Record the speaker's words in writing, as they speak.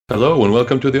Hello and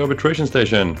welcome to the arbitration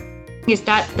station. Is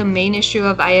that the main issue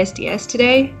of ISDS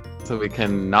today? So we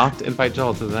can not invite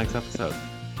Joel to the next episode.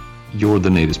 You're the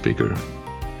native speaker.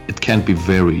 It can't be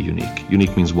very unique.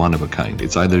 Unique means one of a kind.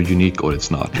 It's either unique or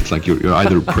it's not. It's like you're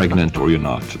either pregnant or you're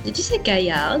not. Did you say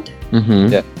Gaillard?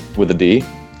 Mm-hmm. Yeah, with a D.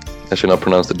 I should not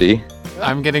pronounce the D.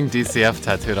 I'm getting DCF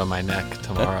tattooed on my neck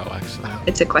tomorrow, actually.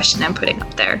 It's a question I'm putting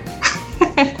up there.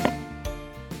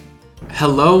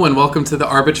 Hello and welcome to the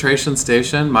arbitration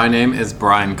station. My name is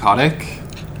Brian Kotick.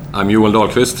 I'm Johan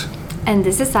Dahlqvist. And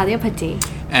this is Sadia Patti.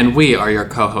 And we are your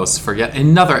co-hosts for yet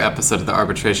another episode of the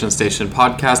Arbitration Station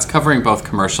podcast covering both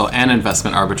commercial and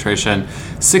investment arbitration,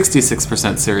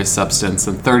 66% serious substance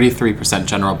and 33%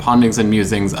 general pondings and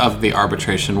musings of the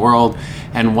arbitration world,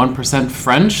 and 1%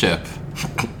 friendship,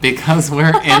 because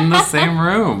we're in the same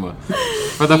room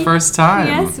for the first time.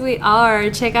 Yes, we are.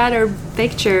 Check out our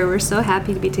picture. We're so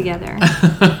happy to be together.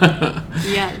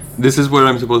 Yes. This is where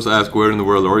I'm supposed to ask, where in the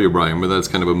world are you, Brian? But that's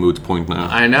kind of a moot point now.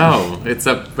 I know.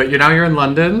 But you're in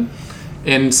London,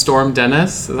 in Storm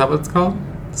Dennis. Is that what it's called?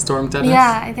 Storm Dennis?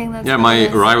 Yeah, I think that's Yeah, my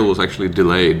arrival was actually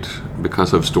delayed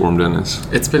because of Storm Dennis.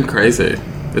 It's been crazy.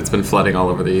 It's been flooding all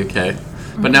over the UK.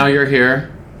 But now you're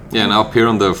here. Yeah, and up here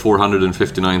on the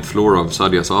 459th floor of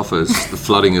Sadia's office, the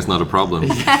flooding is not a problem.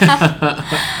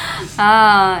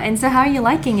 And so how are you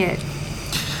liking it?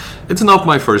 It's not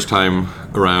my first time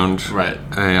around. Right.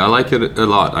 I like it a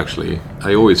lot, actually.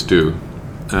 I always do.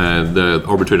 The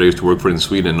arbitrator I used to work for in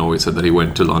Sweden always said that he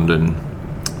went to London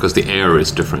because the air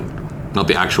is different. Not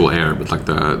the actual air, but like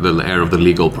the air of the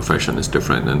legal profession is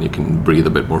different, and you can breathe a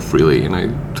bit more freely. And I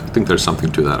think there's something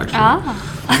to that,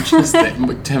 actually.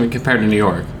 Interesting. Compared to New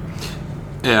York.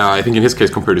 Yeah, I think in his case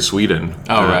compared to Sweden.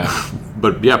 Oh, right.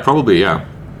 But yeah, probably, yeah.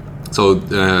 So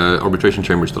arbitration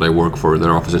chambers that I work for,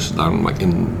 their offices down like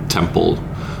in Temple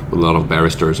with a lot of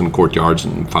barristers and courtyards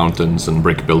and fountains and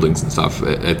brick buildings and stuff.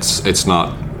 It's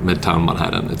not Midtown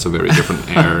Manhattan. It's a very different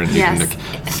air, and Yes. you can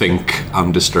like think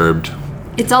undisturbed.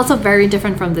 It's also very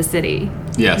different from the city.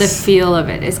 Yes. The feel of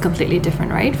it is completely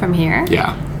different, right? From here.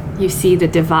 Yeah. You see the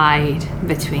divide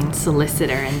between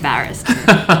solicitor and barrister.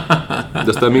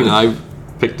 Does that mean I've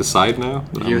picked a side now?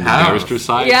 That You I'm have. the barrister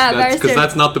side? Yeah, Because barrister.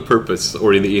 that's not the purpose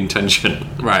or the intention.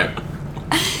 Right.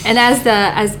 And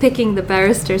as picking the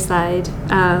barrister side,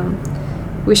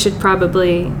 we should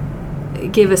probably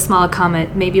give a small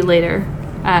comment, maybe later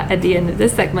at the end of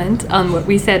this segment, on what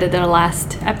we said at our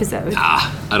last episode.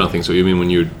 I don't think so. You mean when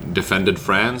you defended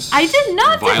France? I did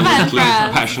not defend violently,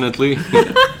 France. passionately?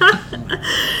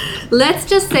 Let's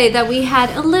just say that we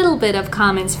had a little bit of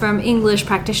comments from English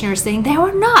practitioners saying they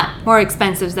were not more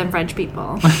expensive than French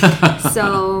people.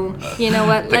 So, you know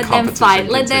what? The Let them fight.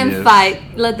 competition Let them continues. fight.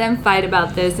 Let them fight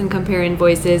about this and compare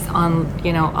invoices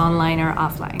online or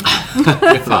offline.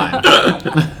 Fine.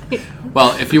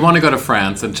 Well, if you want to go to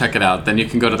France and check it out, then you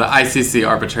can go to the ICC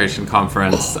Arbitration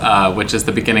Conference, which is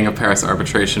the beginning of Paris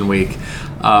Arbitration Week.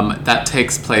 That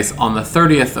takes place on the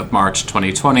 30th of March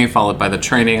 2020, followed by the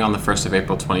training on the 1st of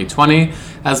April 2020.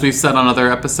 As we've said on other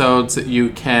episodes, you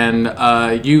can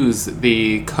use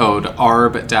the code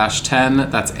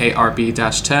ARB-10, that's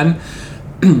ARB-10,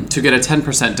 to get a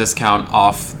 10% discount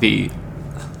off the...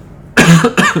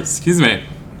 excuse me.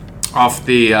 Off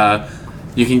the...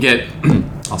 you can get...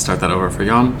 I'll start that over for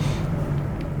Jan.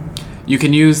 You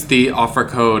can use the offer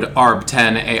code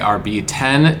ARB10,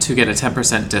 ARB10, to get a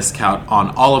 10% discount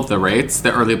on all of the rates.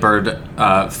 The early bird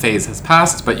phase has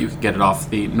passed, but you can get it off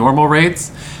the normal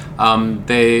rates.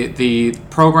 The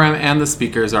program and the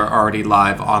speakers are already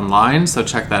live online, so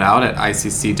check that out at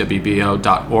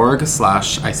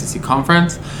iccwbo.org/ICC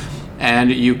conference.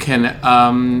 And you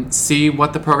can see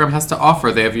what the program has to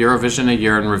offer. They have Eurovision A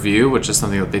Year in Review, which is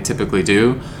something that they typically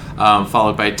do,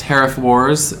 followed by Tariff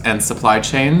Wars and Supply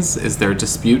Chains, is their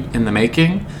dispute in the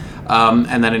making,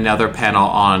 and then another panel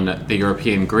on the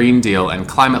European Green Deal and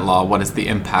climate law, what is the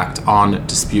impact on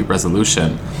dispute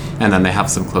resolution. And then they have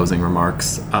some closing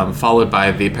remarks, followed by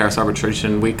the Paris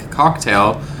Arbitration Week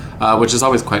cocktail, which is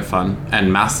always quite fun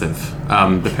and massive.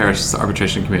 The Paris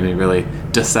arbitration community really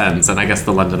descends, and I guess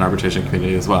the London arbitration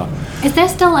community as well. Is there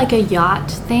still like a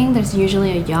yacht thing? There's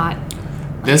usually a yacht.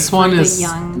 This one the is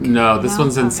young- this No?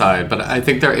 one's Okay. inside, but I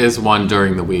think there is one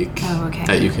during the week Oh, okay.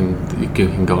 that you can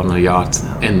go on a yacht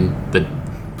in the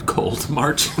cold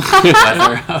March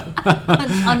weather.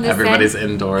 On the Everybody's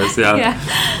sand. indoors, yeah.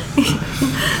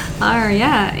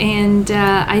 Yeah. And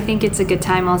I think it's a good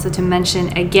time also to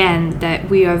mention again that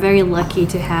we are very lucky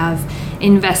to have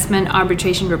Investment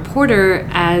Arbitration Reporter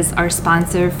as our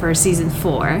sponsor for season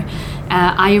 4.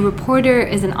 IA Reporter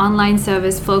is an online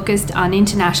service focused on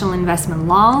international investment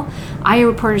law. IA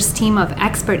Reporter's team of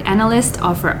expert analysts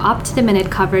offer up-to-the-minute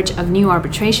coverage of new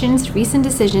arbitrations, recent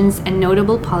decisions, and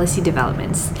notable policy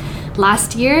developments.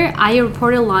 Last year, IA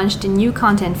Reporter launched a new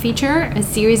content feature, a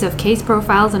series of case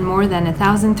profiles on more than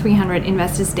 1,300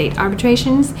 investor-state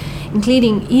arbitrations,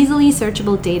 including easily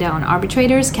searchable data on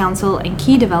arbitrators, counsel, and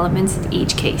key developments of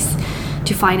each case.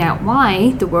 To find out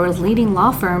why the world's leading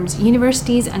law firms,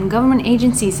 universities, and government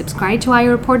agencies subscribe to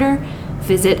IA Reporter,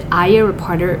 visit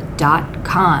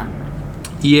iareporter.com.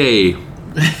 Yay!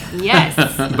 Yes.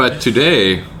 But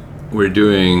today, we're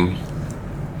doing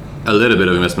a little bit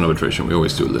of investment arbitration. We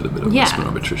always do a little bit of investment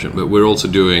arbitration, but we're also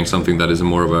doing something that is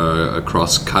more of a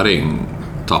cross-cutting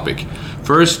topic.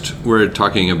 First, we're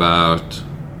talking about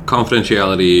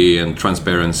confidentiality and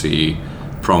transparency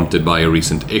prompted by a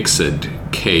recent ICSID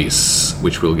case,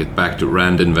 which we'll get back to,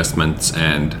 Rand Investments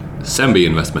and Sembi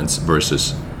Investments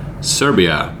versus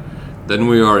Serbia. Then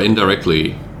we are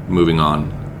indirectly moving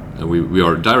on. We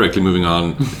are directly moving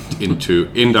on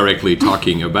into indirectly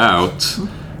talking about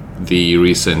the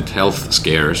recent health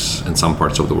scares in some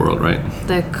parts of the world, right?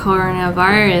 The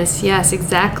coronavirus, yes,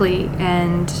 exactly.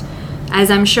 And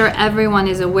as I'm sure everyone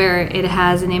is aware, it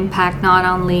has an impact not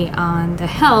only on the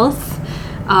health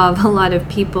of a lot of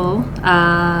people,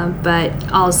 but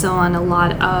also on a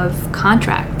lot of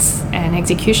contracts and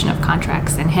execution of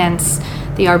contracts. And hence,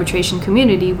 the arbitration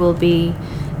community will be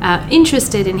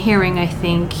interested in hearing, I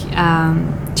think,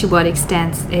 to what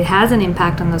extent it has an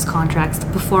impact on those contracts, the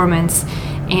performance,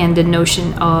 and the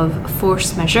notion of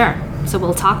force majeure. So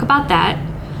we'll talk about that.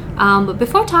 But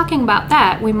before talking about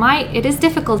that, it is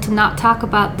difficult to not talk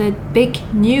about the big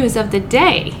news of the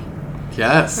day.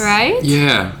 Yes. Right?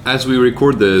 Yeah, as we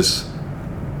record this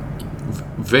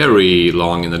very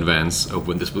long in advance of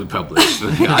when this will be published,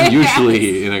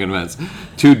 unusually in advance.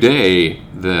 Today,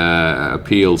 the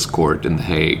appeals court in The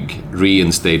Hague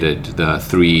reinstated the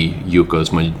 3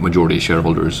 UCO's majority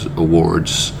shareholders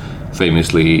awards,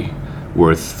 famously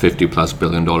worth $50+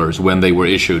 billion when they were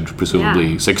issued,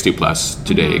 presumably 60+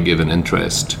 today, given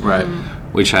interest. Right.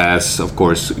 Which has, of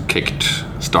course,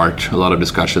 start a lot of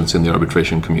discussions in the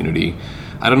arbitration community.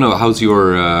 I don't know, how's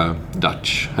your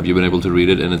Dutch? Have you been able to read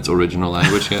it in its original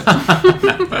language yet?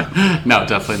 No,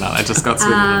 definitely not. I just got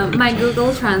Sweden. My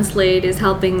Google Translate is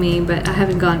helping me, but I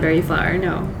haven't gone very far,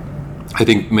 no. I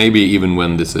think maybe even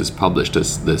when this is published,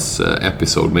 this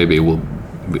episode, maybe it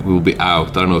will be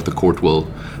out. I don't know if the court will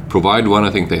provide one.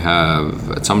 I think they have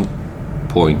at some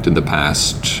point in the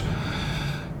past.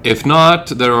 If not,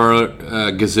 there are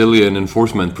a gazillion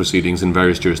enforcement proceedings in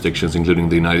various jurisdictions, including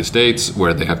the United States,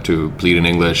 where they have to plead in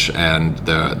English and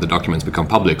the documents become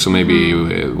public. So maybe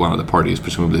one of the parties,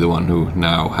 presumably the one who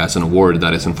now has an award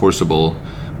that is enforceable,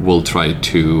 will try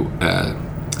to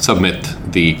submit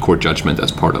the court judgment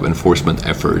as part of enforcement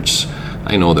efforts.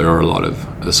 I know there are a lot of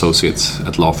associates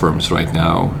at law firms right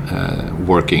now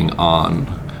working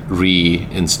on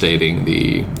reinstating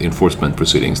the enforcement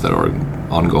proceedings that are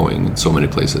ongoing in so many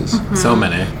places. So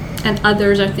many. And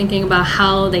others are thinking about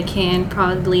how they can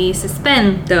probably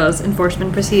suspend those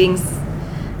enforcement proceedings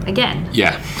again.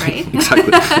 Yeah, right?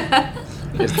 Exactly.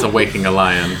 It's a waking a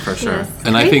lion for sure. Yes.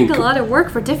 And I I think a lot of work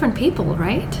for different people,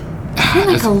 right? I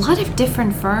feel like a lot of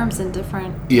different firms and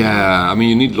different... Yeah, I mean,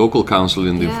 you need local counsel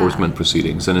in the enforcement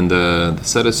proceedings. And in the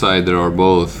set-aside, there are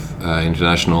both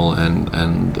international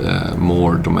and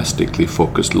more domestically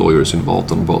focused lawyers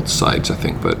involved on both sides, I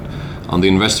think. But on the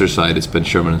investor side, it's been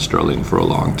Sherman and Sterling for a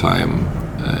long time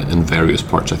in various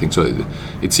parts, I think. So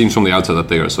it seems from the outside that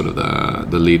they are sort of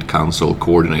the lead counsel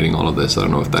coordinating all of this. I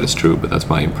don't know if that is true, but that's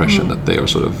my impression, that they are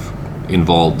sort of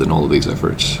involved in all of these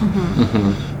efforts.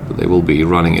 But they will be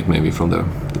running it maybe from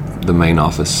the main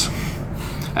office.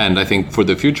 And I think for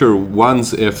the future,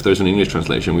 if there's an English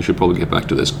translation, we should probably get back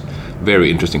to this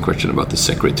very interesting question about the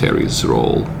secretary's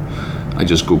role. I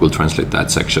just Google Translate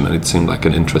that section, and it seemed like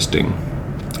an interesting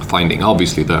finding.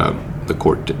 Obviously, the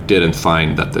court didn't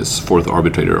find that this fourth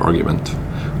arbitrator argument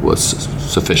was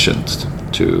sufficient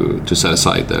to set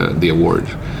aside the award.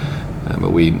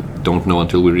 But we don't know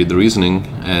until we read the reasoning,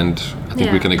 and I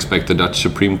think we can expect the Dutch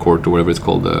Supreme Court, or whatever it's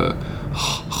called, the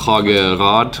Hage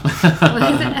Raad.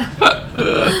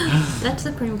 That's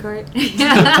Supreme Court.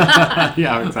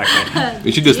 Yeah, exactly.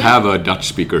 We should just have a Dutch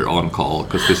speaker on call,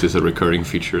 because this is a recurring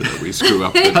feature that we screw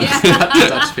up with.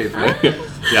 Dutch people.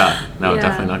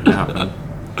 Definitely not going to happen.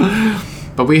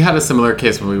 But we had a similar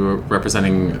case when we were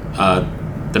representing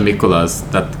the Mikulas,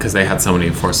 because they had so many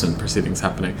enforcement proceedings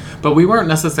happening. But we weren't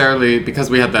necessarily, because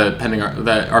we had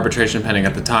the arbitration pending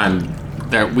at the time,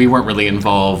 we weren't really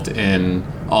involved in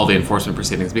all the enforcement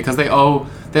proceedings, because they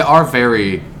are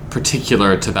very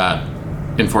particular to that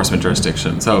enforcement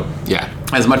jurisdiction. So Yeah.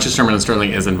 as much as Sherman and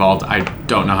Sterling is involved, I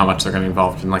don't know how much they're going to be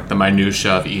involved in like the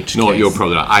minutia of each No, case. you're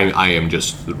probably not. I am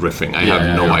just riffing. I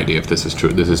have no yeah. idea if this is true.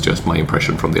 This is just my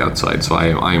impression from the outside. So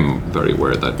I'm very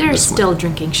aware that They're this still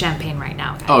drinking champagne right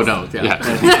now, guys. Oh no,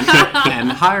 yeah. And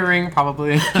hiring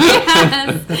probably.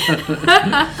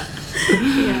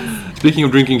 Speaking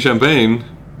of drinking champagne,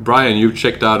 Brian, you've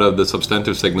checked out of the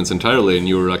substantive segments entirely, and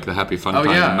you were like the happy fun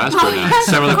time master now.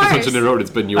 Several Of episodes course. in a row. It's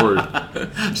been your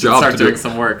Should job start to doing do.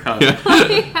 some work, huh?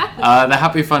 The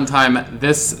happy fun time.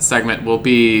 This segment will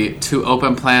be to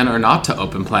open plan or not to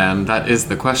open plan. That is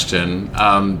the question.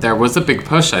 There was a big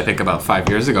push, I think, about 5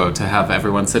 years ago to have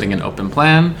everyone sitting in open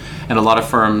plan, and a lot of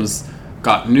firms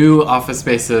got new office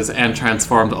spaces and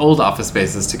transformed old office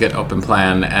spaces to get open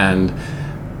plan, and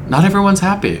not everyone's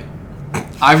happy.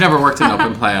 I've never worked in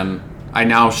open plan. I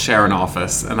now share an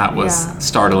office, and that was Yeah.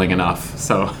 startling enough.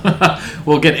 So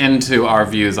we'll get into our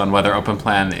views on whether open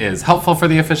plan is helpful for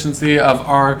the efficiency of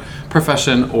our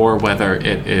profession or whether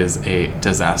it is a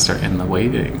disaster in the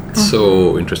waiting.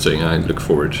 So interesting. I look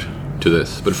forward to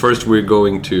this. But first, we're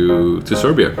going to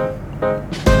Serbia.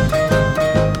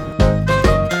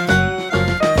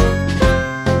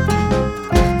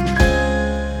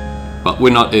 Well,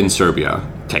 we're not in Serbia,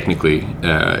 technically,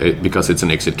 because it's an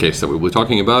exit case that we were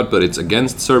talking about, but it's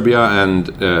against Serbia and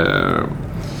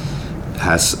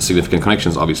has significant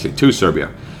connections, obviously, to Serbia.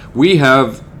 We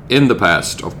have, in the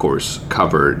past, of course,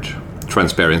 covered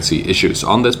transparency issues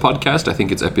on this podcast. I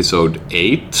think it's episode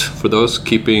 8, for those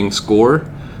keeping score,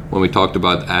 when we talked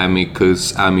about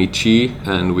amicus amici,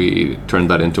 and we turned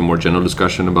that into a more general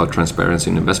discussion about transparency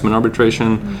and investment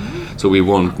arbitration. Mm-hmm. So we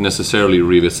won't necessarily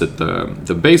revisit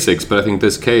the basics, but I think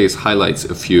this case highlights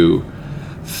a few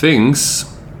things,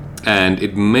 and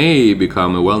it may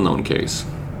become a well-known case,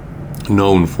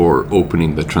 known for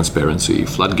opening the transparency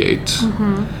floodgate.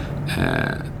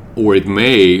 Or it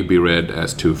may be read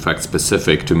as too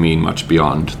fact-specific to mean much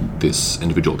beyond this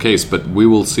individual case, but we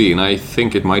will see, and I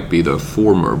think it might be the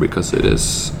former because it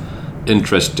is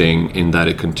interesting in that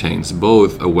it contains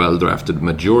both a well-drafted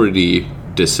majority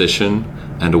decision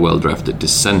and a well-drafted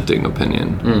dissenting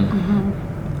opinion.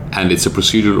 And it's a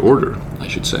procedural order, I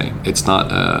should say. It's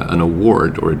not an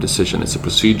award or a decision, it's a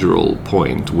procedural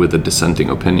point with a dissenting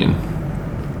opinion.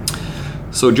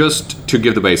 So just to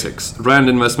give the basics, Rand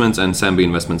Investments and Zambi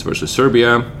Investments versus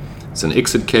Serbia. It's an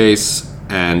exit case,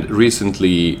 and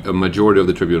recently a majority of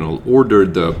the tribunal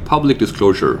ordered the public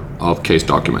disclosure of case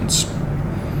documents.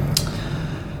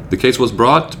 The case was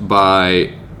brought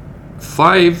by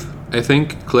 5, I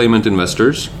think, claimant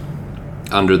investors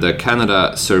under the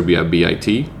Canada-Serbia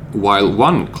BIT, while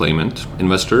 1 claimant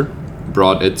investor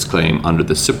brought its claim under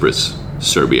the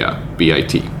Cyprus-Serbia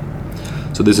BIT.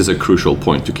 So this is a crucial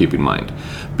point to keep in mind,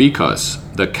 because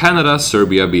the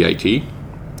Canada-Serbia BIT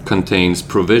contains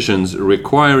provisions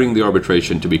requiring the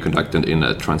arbitration to be conducted in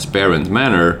a transparent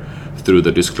manner through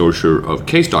the disclosure of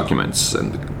case documents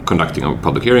and conducting of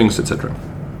public hearings, etc.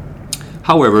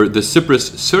 However, the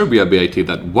Cyprus-Serbia BIT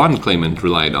that 1 claimant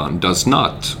relied on does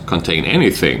not contain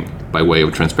anything by way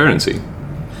of transparency.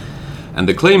 And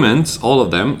the claimants, all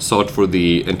of them, sought for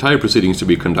the entire proceedings to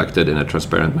be conducted in a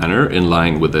transparent manner in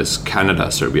line with this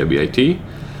Canada-Serbia BIT,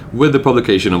 with the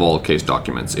publication of all case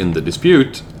documents in the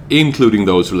dispute, including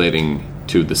those relating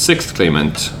to the 6th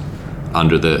claimant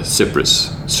under the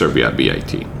Cyprus-Serbia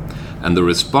BIT. And the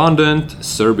respondent,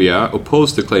 Serbia,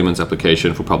 opposed the claimant's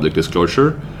application for public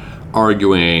disclosure,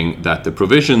 arguing that the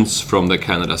provisions from the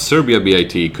Canada-Serbia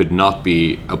BIT could not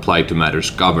be applied to matters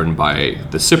governed by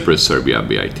the Cyprus-Serbia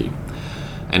BIT.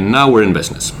 And now we're in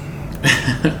business.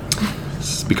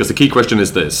 Because the key question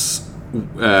is this.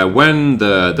 When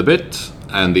the BIT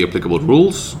and the applicable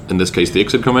rules, in this case the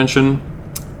Exit Convention,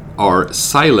 are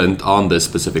silent on this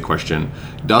specific question,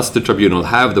 does the tribunal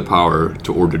have the power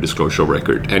to order disclosure of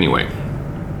record anyway?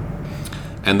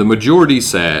 And the majority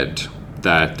said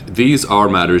that these are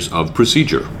matters of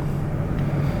procedure.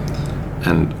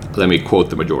 And let me quote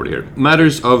the majority here.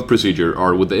 Matters of procedure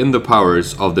are within the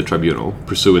powers of the tribunal,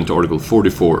 pursuant to Article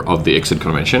 44 of the Exit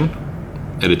Convention.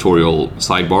 Editorial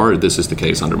sidebar, this is the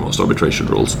case under most arbitration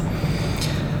rules.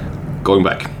 Going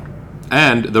back.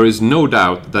 And there is no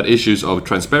doubt that issues of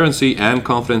transparency and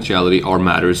confidentiality are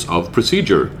matters of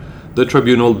procedure. The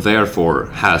tribunal therefore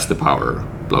has the power,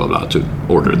 blah, blah, blah, to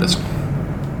order this.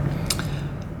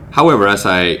 However, as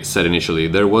I said initially,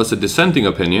 there was a dissenting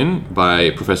opinion by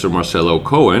Professor Marcelo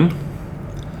Cohen,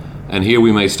 and here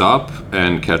we may stop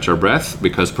and catch our breath,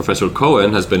 because Professor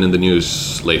Cohen has been in the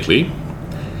news lately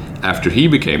after he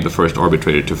became the first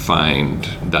arbitrator to find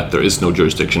that there is no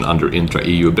jurisdiction under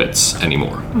intra-EU BITs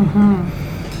anymore.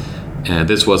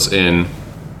 This was in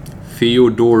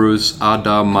Theodorus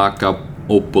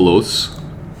Adamakopoulos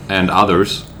and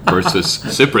others versus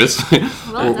Cyprus,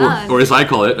 or as I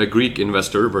call it, a Greek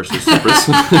investor versus Cyprus.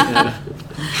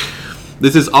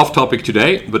 This is off topic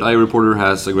today, but iReporter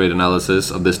has a great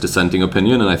analysis of this dissenting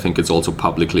opinion, and I think it's also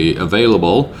publicly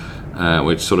available,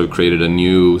 which sort of created a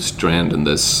new strand in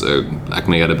this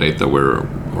academia debate that we're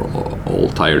all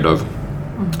tired of.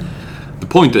 The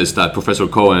point is that Professor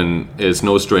Cohen is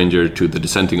no stranger to the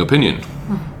dissenting opinion,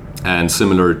 and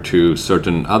similar to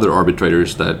certain other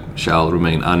arbitrators that shall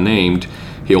remain unnamed,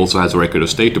 he also has a record of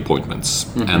state appointments,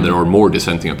 and there are more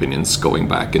dissenting opinions going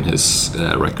back in his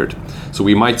record. So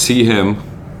we might see him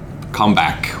come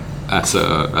back as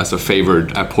a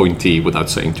favored appointee without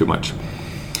saying too much.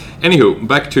 Anywho,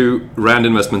 back to Rand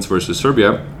Investments versus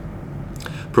Serbia.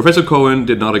 Professor Cohen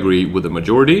did not agree with the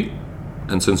majority,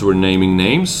 and since we're naming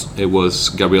names, it was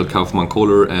Gabriel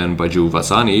Kaufman-Kohler and Baju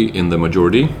Vasani in the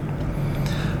majority.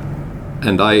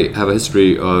 And I have a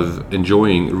history of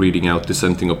enjoying reading out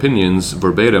dissenting opinions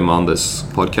verbatim on this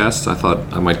podcast. I thought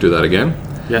I might do that again.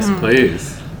 Yes,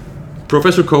 please.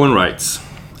 Professor Cohen writes,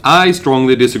 I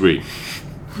strongly disagree.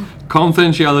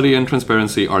 Confidentiality and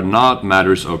transparency are not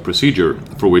matters of procedure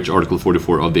for which Article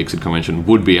 44 of the Exit Convention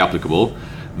would be applicable,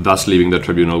 thus leaving the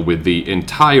tribunal with the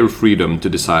entire freedom to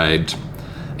decide,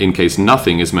 in case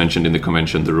nothing is mentioned in the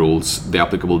convention, the rules, the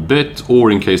applicable bit,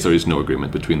 or in case there is no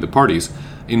agreement between the parties.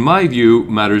 In my view,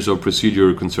 matters of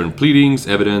procedure concern pleadings,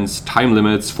 evidence, time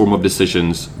limits, form of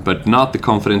decisions, but not the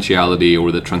confidentiality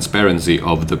or the transparency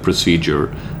of the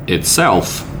procedure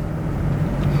itself.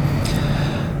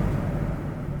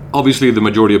 Obviously, the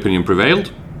majority opinion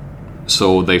prevailed,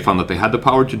 so they found that they had the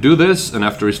power to do this, and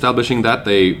after establishing that,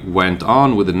 they went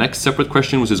on with the next separate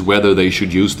question, which is whether they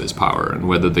should use this power and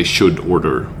whether they should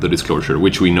order the disclosure,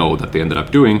 which we know that they ended up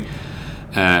doing.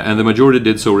 And the majority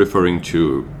did so referring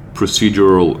to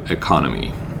procedural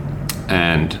economy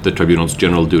and the tribunal's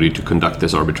general duty to conduct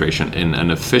this arbitration in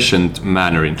an efficient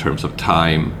manner in terms of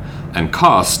time and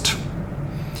cost.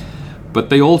 But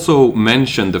they also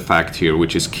mentioned the fact here,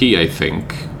 which is key, I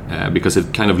think, because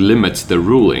it kind of limits the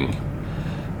ruling,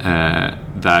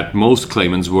 that most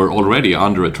claimants were already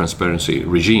under a transparency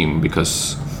regime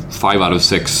because 5 out of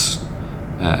 6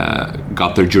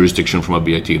 got their jurisdiction from a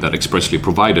BIT that expressly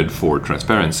provided for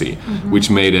transparency, which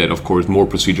made it, of course, more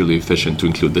procedurally efficient to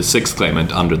include the 6th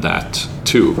claimant under that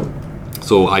too.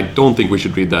 So I don't think we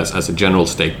should read that as a general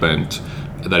statement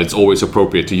that it's always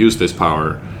appropriate to use this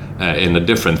power in a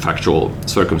different factual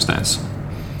circumstance.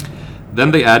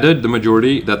 Then they added, the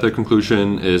majority, that their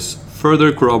conclusion is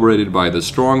further corroborated by the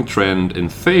strong trend in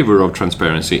favor of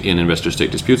transparency in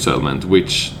investor-state dispute settlement,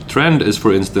 which trend is,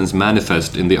 for instance,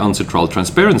 manifest in the UNCITRAL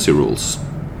transparency rules.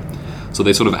 So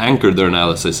they sort of anchored their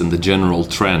analysis in the general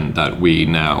trend that we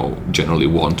now generally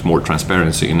want more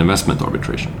transparency in investment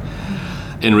arbitration.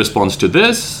 In response to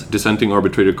this, dissenting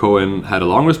arbitrator Cohen had a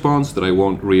long response that I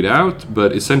won't read out,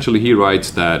 but essentially he writes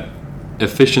that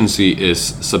efficiency is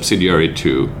subsidiary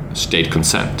to state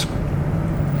consent.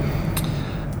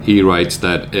 He writes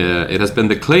that it has been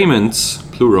the claimant's,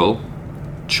 plural,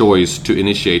 choice to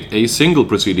initiate a single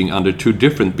proceeding under 2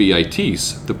 different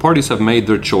BITs. The parties have made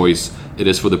their choice. It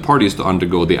is for the parties to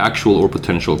undergo the actual or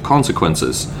potential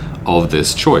consequences of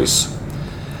this choice.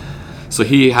 So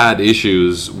he had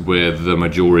issues with the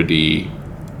majority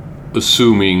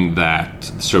assuming that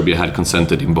Serbia had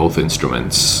consented in both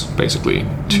instruments, basically,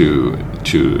 to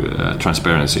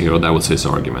transparency. Or that was his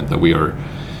argument, that we are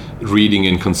reading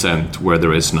in consent where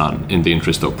there is none in the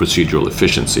interest of procedural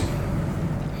efficiency.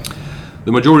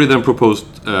 The majority then proposed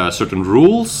certain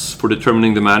rules for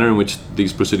determining the manner in which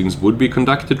these proceedings would be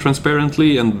conducted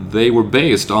transparently, and they were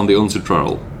based on the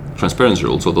UNCITRAL transparency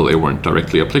rules, although they weren't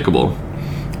directly applicable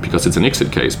because it's an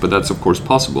exit case, but that's of course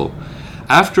possible.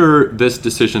 After this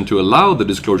decision to allow the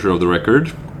disclosure of the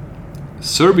record,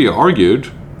 Serbia argued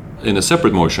in a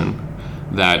separate motion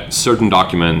that certain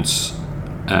documents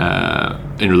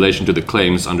in relation to the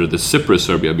claims under the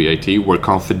Cyprus-Serbia BIT were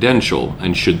confidential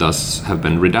and should thus have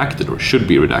been redacted or should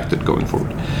be redacted going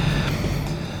forward.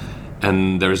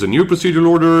 And there's a new procedural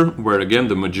order where again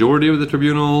the majority of the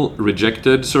tribunal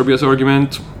rejected Serbia's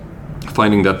argument,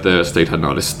 finding that the state had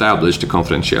not established a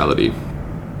confidentiality.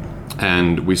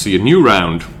 And we see a new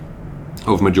round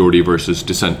of majority versus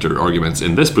dissenter arguments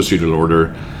in this procedural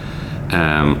order.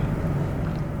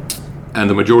 And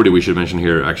the majority, we should mention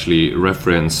here, actually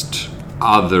referenced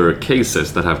other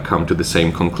cases that have come to the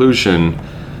same conclusion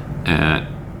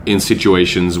in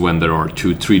situations when there are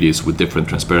 2 treaties with different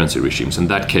transparency regimes. And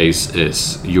that case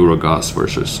is Eurogas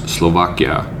versus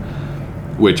Slovakia,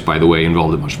 which, by the way,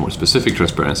 involved much more specific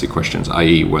transparency questions,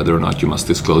 i.e. whether or not you must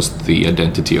disclose the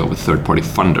identity of a third-party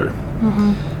funder.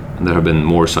 And there have been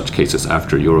more such cases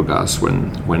after Eurogas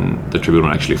when the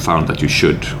tribunal actually found that you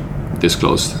should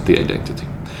disclose the identity.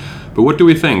 But what do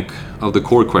we think of the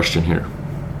core question here?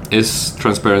 Is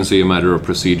transparency a matter of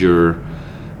procedure?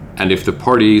 And if the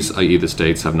parties, i.e. the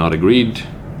states, have not agreed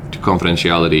to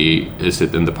confidentiality, is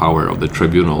it in the power of the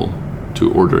tribunal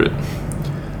to order it?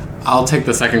 I'll take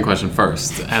the second question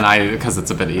first, and because it's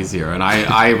a bit easier, and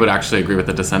I would actually agree with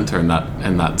the dissenter in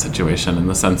that situation, in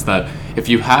the sense that if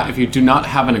you do not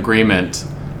have an agreement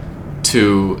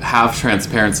to have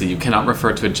transparency, you cannot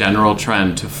refer to a general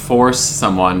trend to force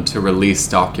someone to release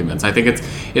documents. I think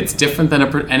it's different than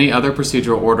any other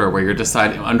procedural order where you're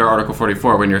deciding under Article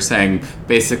 44 when you're saying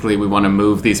basically we want to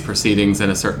move these proceedings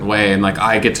in a certain way, and like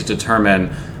I get to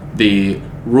determine the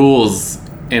rules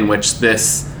in which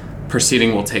this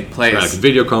proceeding will take place. Like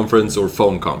video conference or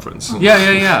phone conference.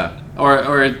 Yeah.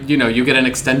 Or you get an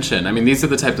extension. I mean, these are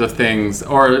the types of things,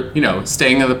 or,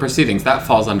 staying of the proceedings, that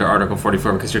falls under Article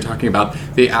 44 because you're talking about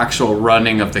the actual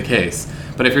running of the case.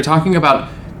 But if you're talking about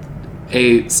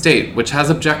a state which has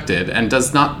objected and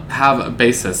does not have a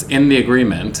basis in the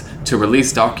agreement to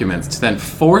release documents, to then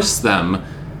force them,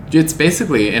 it's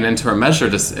basically an interim measure.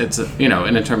 It's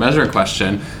an interim measure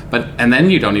question, and then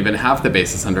you don't even have the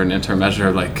basis under an interim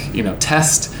measure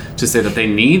test to say that they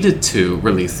needed to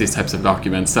release these types of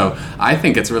documents. So I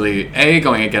think it's really A,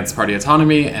 going against party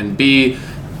autonomy, and B,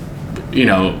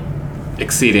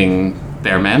 exceeding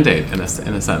their mandate in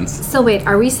a sense. So wait,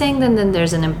 are we saying then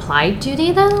there's an implied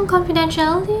duty then on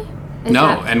confidentiality?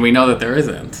 And we know that there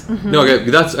isn't. Mm-hmm. No, okay,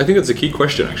 I think that's a key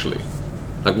question actually.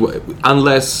 Like,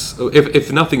 unless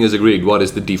if nothing is agreed, what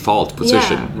is the default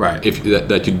position? Yeah. Right. If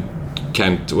that you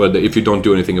can't, well, if you don't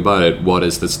do anything about it, what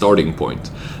is the starting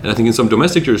point? And I think in some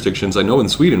domestic jurisdictions, I know in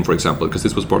Sweden, for example, because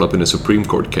this was brought up in a Supreme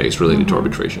Court case related to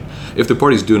arbitration, if the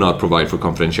parties do not provide for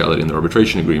confidentiality in the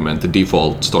arbitration agreement, the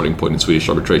default starting point in Swedish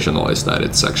arbitration law is that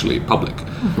it's actually public.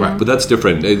 Right. But that's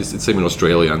different. It's the same in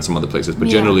Australia and some other places, but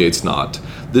generally it's not.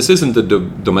 This isn't the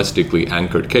domestically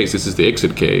anchored case. This is the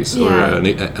exit case or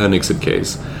an exit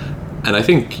case. And I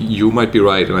think you might be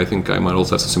right, and I think I might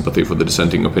also have some sympathy for the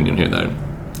dissenting opinion here that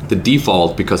the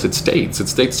default, because it's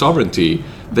state sovereignty,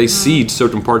 they cede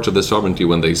certain parts of their sovereignty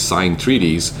when they sign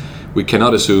treaties. We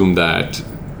cannot assume that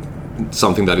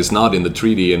something that is not in the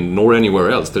treaty and nor anywhere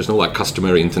else, there's no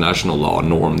customary international law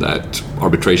norm that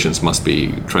arbitrations must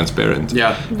be transparent.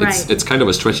 Yeah. It's kind of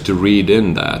a stretch to read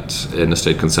in that in a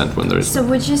state consent when there is. So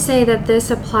would you say that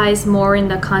this applies more in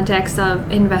the context of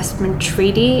investment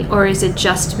treaty, or is it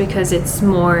just because it's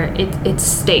more it's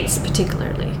states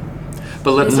particularly?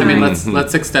 But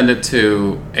let's extend it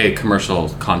to a commercial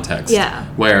context. Yeah.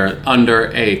 Where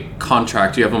under a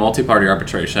contract you have a multi-party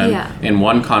arbitration. Yeah. In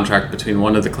one contract between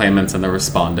one of the claimants and the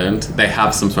respondent, they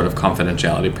have some sort of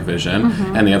confidentiality provision,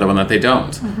 and the other one that they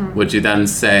don't. Would you then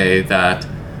say that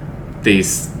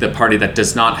the party that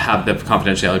does not have the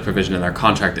confidentiality provision in their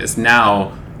contract is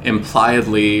now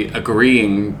impliedly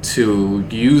agreeing to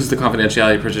use the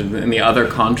confidentiality provision in the other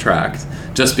contract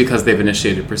just because they've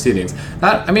initiated proceedings?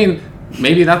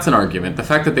 Maybe that's an argument. The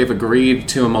fact that they've agreed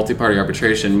to a multi-party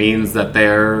arbitration means that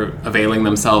they're availing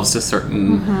themselves to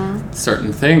certain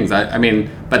things.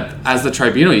 But as the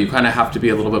tribunal, you kind of have to be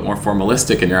a little bit more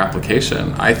formalistic in your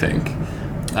application, I think.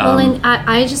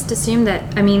 I just assume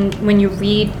that, when you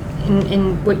read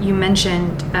in what you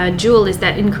mentioned, Jewel, is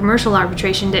that in commercial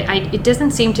arbitration, it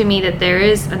doesn't seem to me that there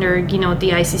is, under the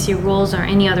ICC rules or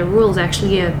any other rules,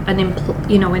 actually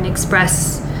an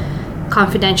express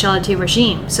confidentiality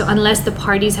regime. So unless the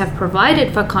parties have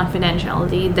provided for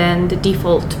confidentiality, then the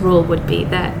default rule would be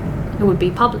that it would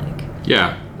be public.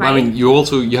 Yeah. Right? You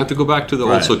have to go back to the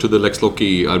Lex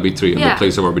Loci arbitri and the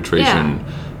place of arbitration.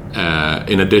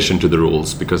 In addition to the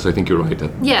rules, because I think you're right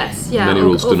that many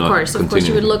rules do not continue. Of course,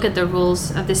 you would look at the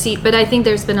rules of the seat, but I think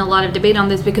there's been a lot of debate on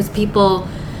this because people,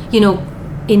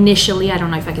 initially, I don't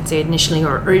know if I could say initially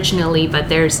or originally, but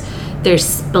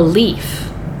there's belief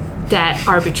that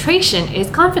arbitration is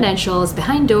confidential, it's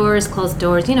behind doors, closed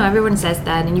doors, everyone says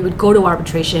that, and you would go to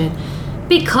arbitration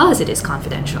because it is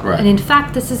confidential. Right. And in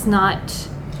fact, this is not...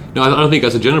 No, I don't think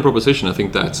as a general proposition, I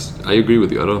agree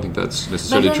with you. I don't think that's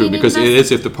necessarily true, because it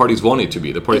is if the parties want it to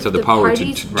be. The parties have the power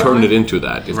to turn it into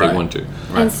that if they want to.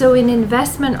 Right. And so in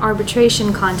investment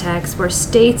arbitration contexts where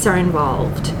states are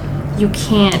involved,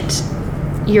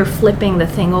 you're flipping the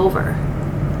thing over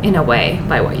in a way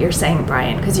by what you're saying,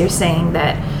 Brian, because you're saying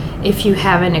that if you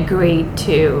haven't agreed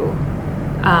to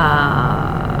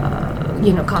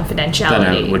confidentiality,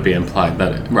 then it would be implied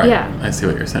that I see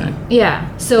what you're saying.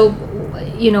 So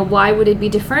why would it be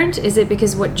different? Is it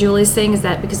because what Julie's saying is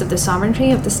that because of the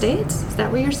sovereignty of the states? Is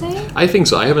that what you're saying? I think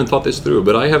so. I haven't thought this through,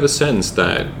 but I have a sense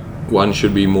that one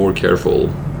should be more careful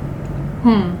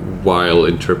while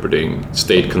interpreting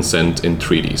state consent in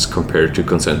treaties compared to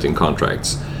consent in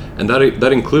contracts. And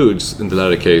that includes, in the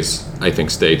latter case, I think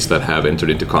states that have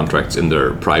entered into contracts in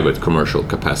their private commercial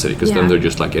capacity, because then they're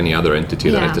just like any other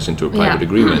entity that enters into a private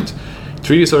agreement.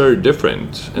 Treaties are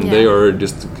different, and they are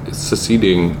just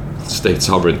seceding state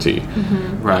sovereignty.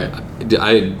 Right.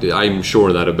 I'm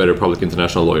sure that a better public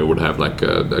international lawyer would have like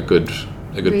a good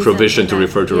provision to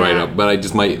refer to right up. But I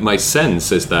just my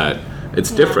sense is that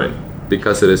it's different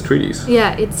because it is treaties.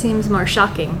 Yeah, it seems more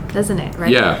shocking, doesn't it?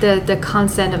 Right. Yeah. The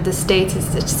consent of the states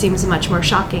it seems much more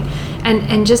shocking,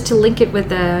 and just to link it with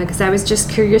because I was just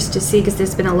curious to see, because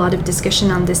there's been a lot of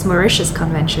discussion on this Mauritius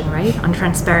Convention, right, on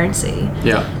transparency.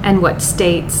 Yeah. And what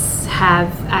states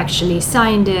have actually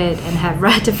signed it and have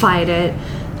ratified it.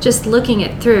 Just looking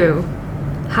it through,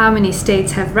 how many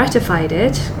states have ratified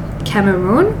it?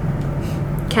 Cameroon,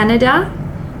 Canada,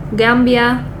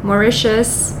 Gambia,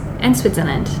 Mauritius, and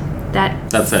Switzerland.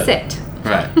 That's it.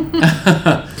 Right.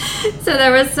 So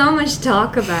there was so much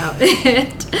talk about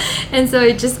it. And so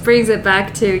it just brings it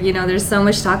back to, there's so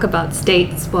much talk about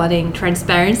states wanting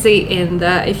transparency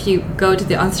if you go to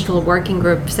the Unsettled Working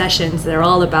Group sessions, they're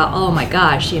all about, oh my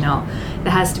gosh, it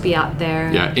has to be out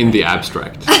there. Yeah, in the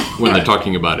abstract, when they're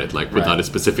talking about it, like without a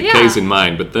specific case in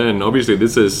mind. But then obviously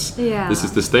this is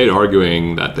the state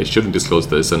arguing that they shouldn't disclose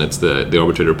this, and it's the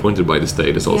arbitrator appointed by the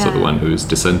state is also the one who's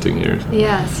dissenting here.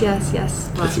 Yes.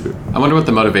 That's a good. I wonder what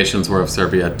the motivations were of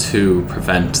Serbia to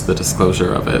prevent the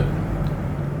disclosure of it.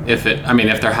 If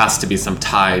there has to be some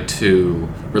tie to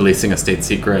releasing a state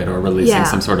secret or releasing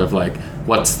some sort of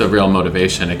what's the real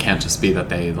motivation? It can't just be that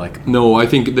they No, I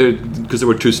think because there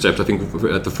were two steps. I think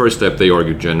at the first step they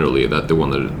argued generally that they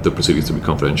wanted the proceedings to be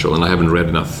confidential, and I haven't read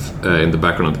enough in the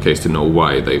background of the case to know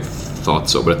why they thought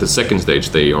so. But at the second stage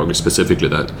they argued specifically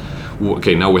that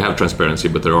now we have transparency,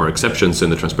 but there are exceptions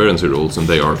in the transparency rules, and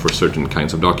they are for certain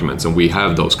kinds of documents, and we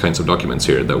have those kinds of documents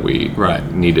here that we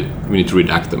need to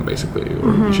redact them basically,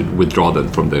 or we should withdraw them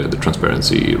from the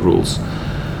transparency rules.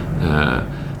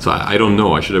 So I don't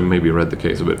know. I should have maybe read the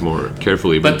case a bit more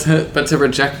carefully. But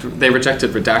they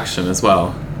rejected redaction as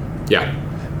well. Yeah.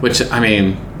 Which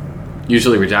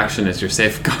usually redaction is your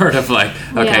safeguard of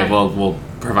we'll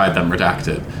provide them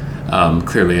redacted.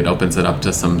 Clearly, it opens it up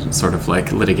to some sort of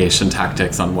litigation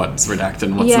tactics on what's redacted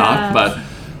and what's not.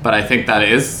 But I think that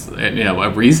is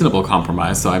a reasonable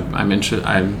compromise. So I'm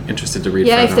interested to read.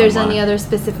 Yeah, if there's online. any other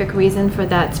specific reason for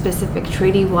that specific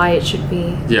treaty, why it should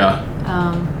be. Yeah.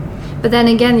 But then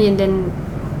again,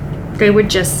 they would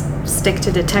just stick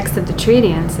to the text of the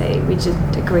treaty and say we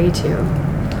just agree to,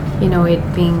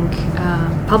 it being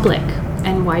public.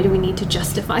 And why do we need to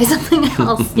justify something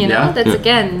else? That's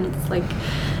again, it's like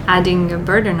adding a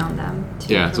burden on them.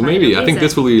 So maybe I think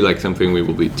this will be something we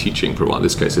will be teaching for a while. In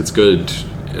this case, it's good,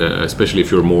 especially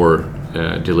if you're more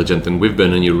diligent than we've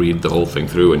been, and you read the whole thing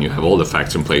through, and you have all the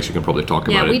facts in place. You can probably talk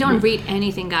about it. Yeah, we don't read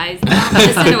anything, guys. Don't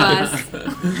listen to us.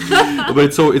 But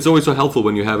it's always so helpful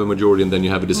when you have a majority and then you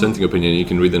have a dissenting opinion. You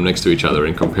can read them next to each other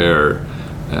and compare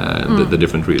the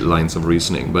different lines of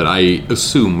reasoning. But I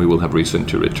assume we will have reason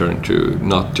to return to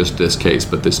not just this case,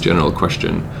 but this general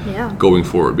question going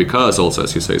forward. Because also,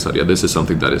 as you say, Sadia, this is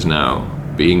something that is now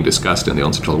being discussed in the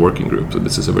Unsettled Working Group. So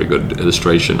this is a very good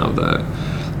illustration of the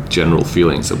general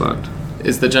feelings about.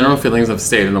 Is the general feelings of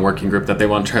state in the working group that they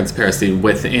want transparency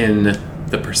within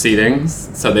the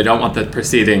proceedings? So they don't want the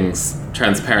proceedings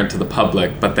transparent to the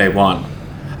public, but they want...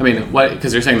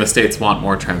 because you're saying the states want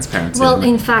more transparency. Well,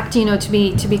 in fact, to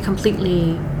be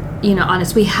completely,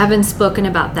 honest, we haven't spoken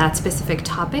about that specific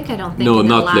topic. I don't think. No, in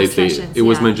the not last lately. Sessions. It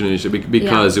was mentioned initially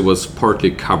because it was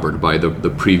partly covered by the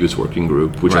previous working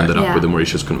group, which ended up with the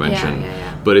Mauritius Convention.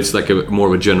 But it's more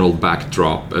of a general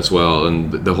backdrop as well,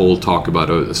 and the whole talk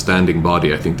about a standing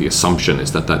body. I think the assumption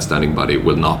is that standing body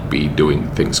will not be doing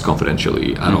things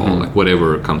confidentially at all.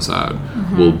 Whatever comes out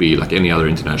will be like any other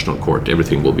international court.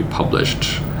 Everything will be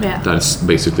published. Yeah. That's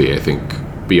basically, I think,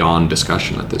 beyond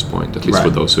discussion at this point, at least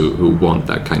for those who want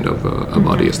that kind of a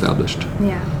body established.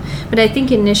 Yeah, but I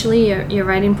think initially you're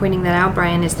right in pointing that out,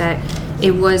 Brian, is that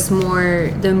it was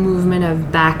more the movement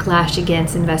of backlash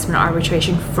against investment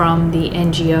arbitration from the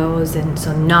NGOs and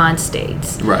so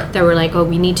non-states that were like, oh,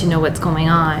 we need to know what's going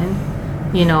on,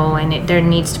 and there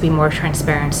needs to be more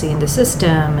transparency in the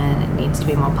system, and it needs to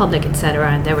be more public,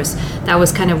 etc. And that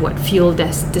was kind of what fueled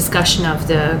this discussion of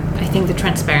the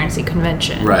Transparency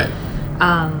Convention. Right.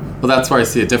 Well, that's where I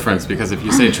see a difference, because if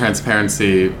you say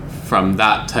transparency from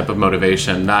that type of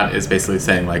motivation, that is basically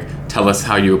saying like, tell us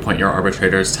how you appoint your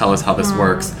arbitrators, tell us how this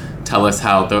works, tell us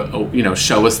how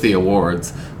show us the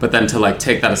awards. But then to like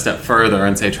take that a step further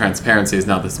and say transparency is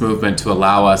now this movement to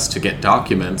allow us to get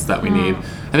documents that we need.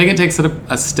 I think it takes it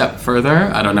a step further.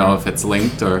 I don't know if it's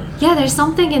linked or. Yeah, there's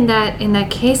something in that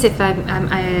case. If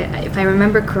I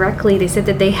remember correctly, they said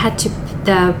that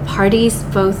the parties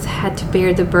both had to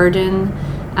bear the burden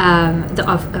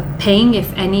of paying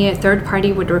if any third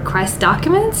party would request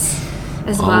documents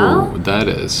as well. Oh, that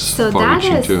is so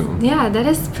far-reaching too. Yeah, that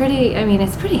is pretty. I mean,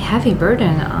 it's pretty heavy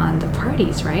burden on the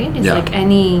parties, right? It's like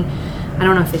any. I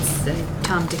don't know if it's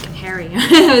Tom, Dick, and Harry.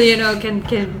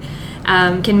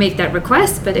 Can make that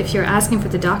request, but if you're asking for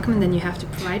the document, then you have to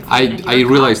provide for it. I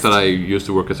realized that I used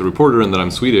to work as a reporter and that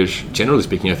I'm Swedish. Generally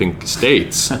speaking, I think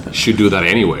states should do that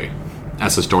anyway,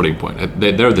 as a starting point.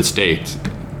 They're the state.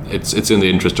 It's in the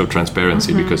interest of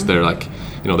transparency because they're like,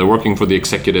 they're working for the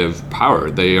executive power.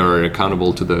 They are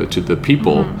accountable to the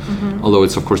people. Although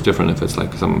it's of course different if it's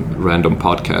like some random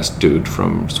podcast dude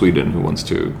from Sweden who wants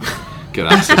to get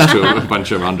access to a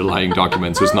bunch of underlying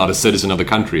documents who's not a citizen of the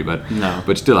country, but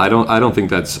still I don't think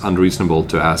that's unreasonable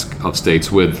to ask of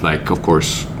states with, like, of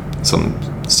course, some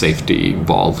safety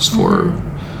valves for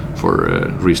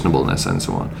reasonableness and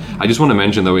so on. I just want to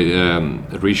mention though,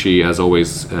 Rishi as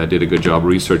always did a good job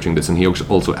researching this, and he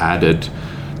also added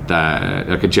that,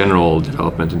 like, a general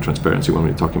development in transparency when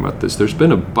we're talking about this. There's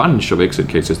been a bunch of exit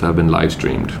cases that have been live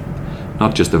streamed.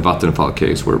 Not just the Vattenfall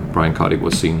case where Brian Kotick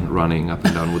was seen running up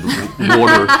and down with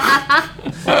water.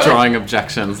 Drawing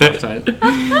objections left, right?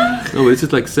 No, it's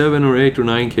just like 7 or 8 or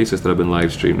 9 cases that have been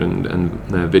live streamed, and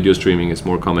video streaming is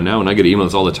more common now. And I get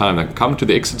emails all the time like, come to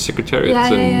the exit secretariat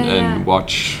and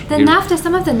watch.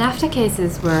 Some of the NAFTA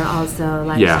cases were also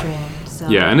live streamed. So,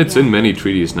 and it's in many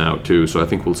treaties now too, so I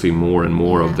think we'll see more and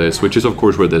more of this, which is of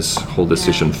course where this whole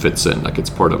decision fits in, like it's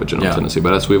part of a general tendency.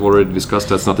 But as we've already discussed,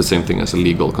 that's not the same thing as a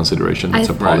legal consideration, it's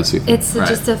a policy thing. It's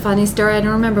just a funny story. I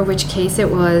don't remember which case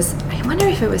it was. I wonder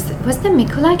if it was the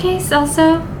Mikula case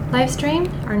also live stream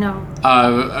or no?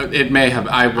 It may have.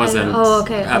 I wasn't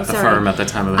at the firm at the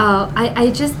time of the. I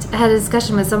just had a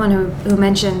discussion with someone who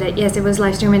mentioned that yes, it was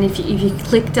live stream, and if you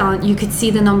clicked on, you could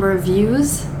see the number of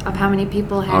views of how many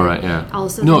people had. All right, yeah.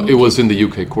 Also, no, it was in the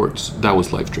UK courts. That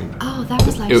was live streamed. Oh, that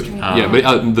was live streamed. Yeah, but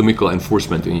the Mikula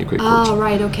enforcement in UK courts. Oh,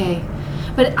 right, okay.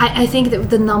 But I think that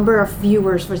the number of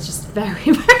viewers was just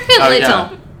very, very little.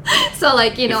 Yeah. So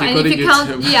like, and if you count,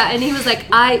 and he was like,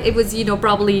 it was,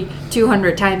 probably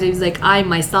 200 times. He was like, I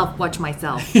myself watch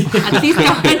myself at least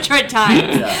 100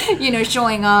 times,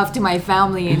 showing off to my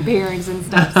family and parents and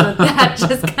stuff. So that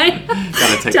just kind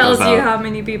of tells you how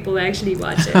many people actually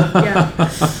watch it. Yeah.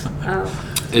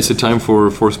 Is it time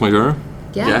for force majeure?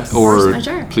 Yeah. Yes. Or force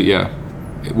majeure.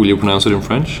 Will you pronounce it in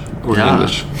French or in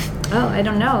English? Oh, I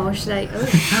don't know. Should I?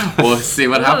 Oh. We'll see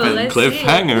what happens.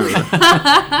 Cliffhanger.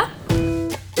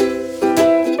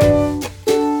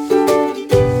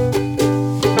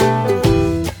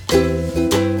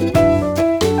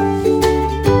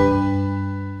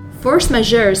 Force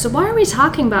majeure. So why are we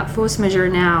talking about force majeure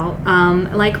now?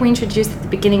 Like we introduced at the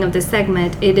beginning of this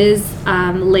segment, it is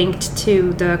linked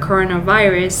to the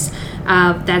coronavirus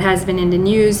that has been in the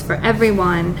news for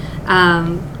everyone.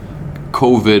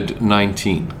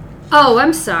 COVID-19. Oh,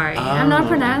 I'm sorry. I'm not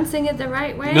pronouncing it the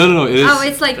right way? No, it is. Oh,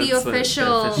 it's like the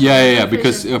official... Yeah,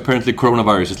 because apparently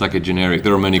coronavirus is like a generic.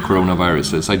 There are many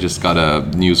coronaviruses. I just got a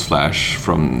news flash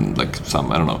from I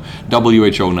don't know.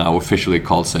 WHO now officially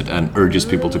calls it and urges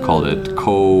people to call it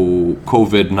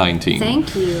COVID-19.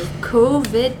 Thank you.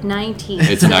 COVID-19.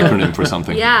 It's an acronym for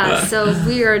something. Yeah, so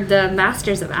we are the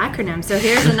masters of acronyms. So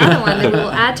here's another one that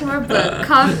we'll add to our book,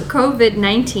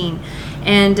 COVID-19.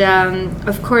 And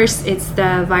of course, it's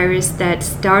the virus that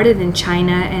started in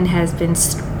China and has been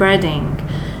spreading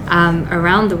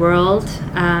around the world,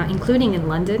 including in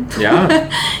London. Yeah.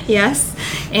 Yes.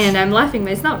 And I'm laughing,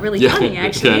 but it's not really funny,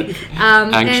 actually.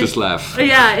 Anxious laugh.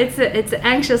 Yeah, it's an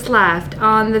anxious laugh.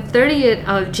 On the 30th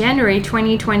of January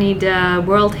 2020, the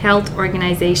World Health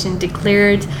Organization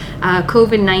declared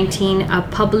COVID-19 a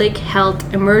public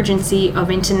health emergency of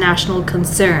international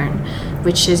concern,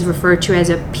 which is referred to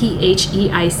as a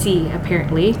PHEIC,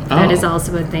 apparently. That is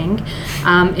also a thing,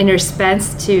 in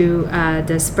response to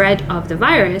the spread of the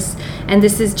virus. And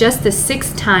this is just the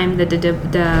 6th time that the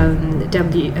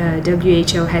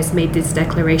WHO has made this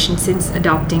declaration since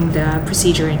adopting the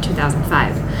procedure in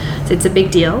 2005. So it's a big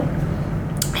deal.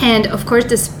 And of course,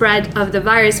 the spread of the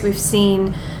virus, we've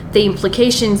seen the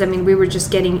implications, I mean, we were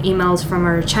just getting emails from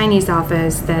our Chinese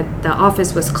office that the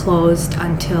office was closed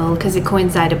until, because it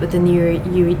coincided with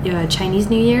the Chinese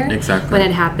New Year. Exactly. When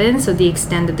it happened. So they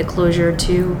extended the closure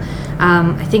to,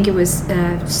 I think it was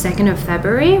 2nd of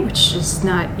February, which is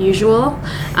not usual.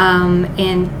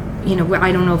 And, you know,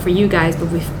 I don't know for you guys, but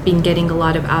we've been getting a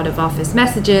lot of out-of-office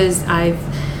messages. I've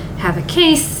have a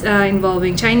case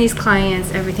involving Chinese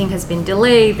clients. Everything has been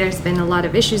delayed. There's been a lot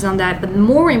of issues on that. But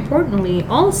more importantly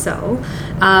also,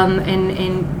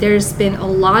 and there's been a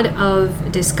lot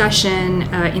of discussion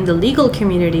in the legal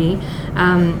community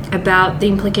about the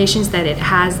implications that it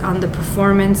has on the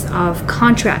performance of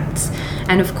contracts.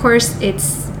 And of course,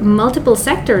 it's multiple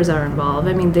sectors are involved.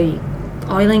 I mean, the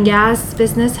oil and gas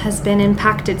business has been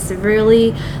impacted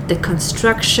severely. The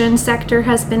construction sector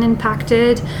has been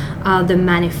impacted. The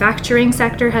manufacturing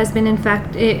sector has been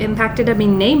impacted. I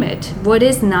mean, name it. What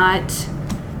is not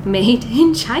made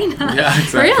in China? Yeah,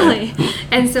 exactly. Really.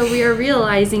 And so we are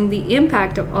realizing the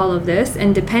impact of all of this,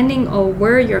 and depending on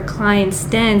where your client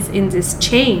stands in this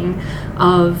chain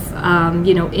of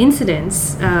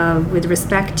incidents with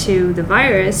respect to the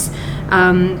virus,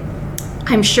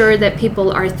 I'm sure that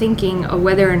people are thinking of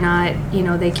whether or not,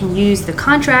 they can use the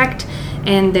contract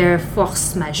and their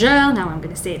force majeure, now I'm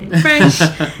going to say it in French,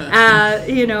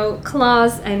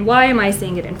 clause. And why am I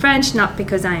saying it in French? Not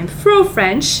because I am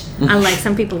pro-French, unlike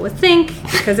some people would think,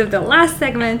 because of the last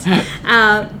segment,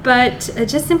 but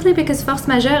just simply because force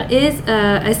majeure is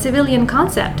a civilian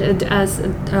concept, as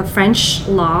a French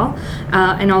law,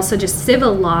 and also just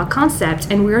civil law concept.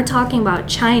 And we're talking about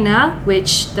China,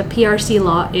 which the PRC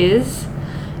law is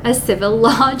a civil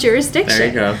law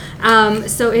jurisdiction. There you go.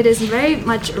 So it is very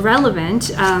much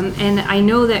relevant, and I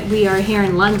know that we are here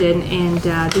in London, and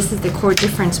this is the core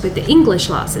difference with the English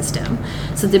law system.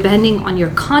 So depending on your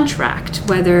contract,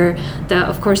 whether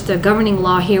of course the governing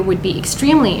law here would be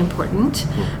extremely important,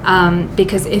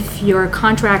 because if your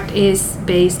contract is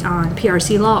based on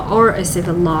PRC law or a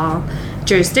civil law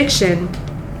jurisdiction,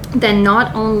 then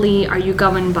not only are you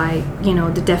governed by,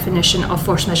 the definition of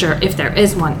force majeure, if there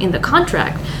is one in the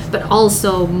contract, but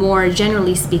also more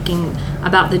generally speaking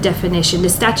about the definition, the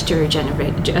statutory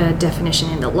definition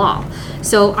in the law.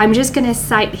 So I'm just going to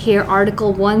cite here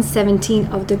Article 117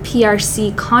 of the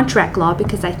PRC contract law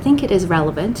because I think it is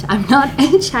relevant. I'm not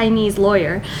a Chinese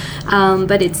lawyer,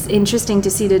 but it's interesting to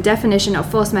see the definition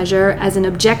of force majeure as an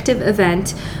objective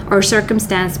event or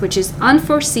circumstance which is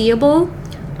unforeseeable,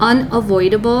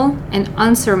 unavoidable, and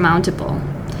unsurmountable.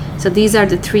 So these are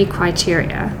the three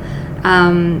criteria.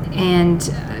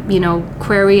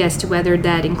 Query as to whether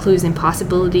that includes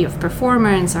impossibility of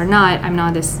performance or not. I'm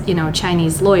not a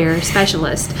Chinese lawyer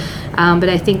specialist, but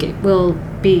I think it will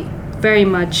be very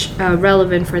much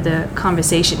relevant for the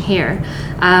conversation here.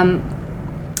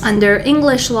 Under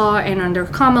English law and under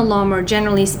common law, more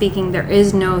generally speaking, there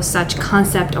is no such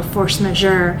concept of force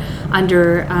majeure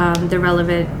under the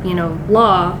relevant,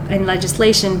 law and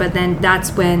legislation. But then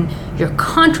that's when your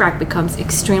contract becomes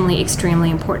extremely, extremely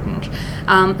important.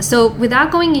 So without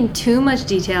going in too much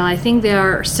detail, I think there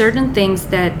are certain things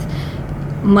that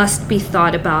must be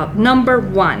thought about. Number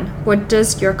one, what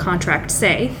does your contract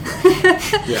say?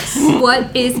 Yes.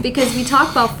 What is, because we talk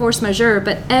about force majeure,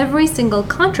 but every single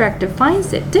contract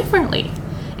defines it differently.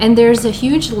 And there's a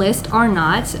huge list or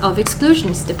not of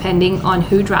exclusions depending on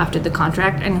who drafted the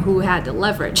contract and who had the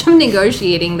leverage of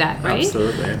negotiating that, right?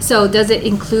 Absolutely. So does it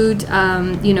include,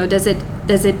 does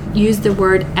it use the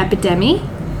word epidemic,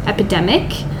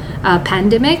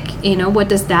 pandemic? What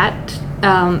does that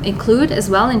include as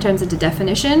well in terms of the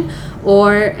definition?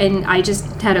 And I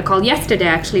just had a call yesterday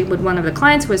actually with one of the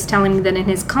clients who was telling me that in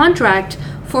his contract,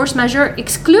 force majeure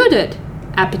excluded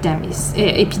epidemics.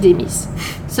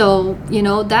 So,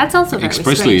 that's also very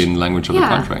expressly strange. in language of the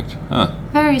contract. Huh.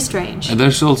 Very strange. And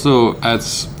there's also,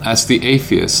 as the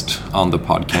atheist on the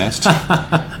podcast,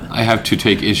 I have to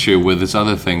take issue with this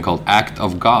other thing called act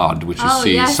of God, which you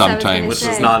see sometimes. Which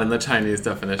is not in the Chinese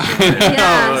definition.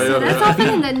 Yeah, so that's often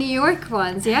in the New York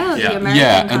ones, the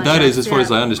American and that is, as far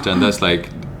as I understand, that's like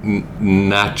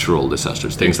natural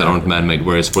disasters, things that aren't man-made,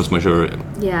 whereas force majeure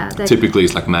typically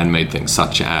is like man-made things,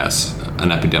 such as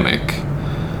an epidemic,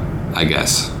 I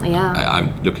guess. Yeah.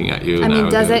 I'm looking at you now. I mean,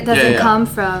 does it come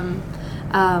from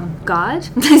God,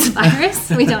 this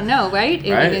virus? We don't know, right?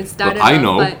 Right. It started I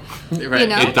know. But,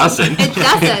 It doesn't. It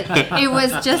doesn't. It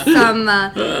was just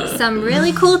some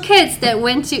really cool kids that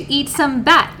went to eat some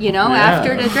bat,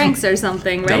 after the drinks or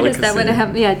something, right? Delicacy. Is that what I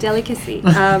have? Yeah, delicacy.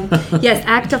 Yes,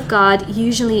 act of God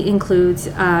usually includes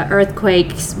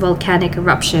earthquakes, volcanic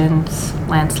eruptions,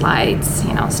 landslides,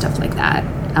 stuff like that.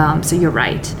 So you're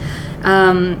right.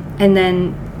 And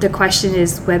then the question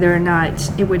is whether or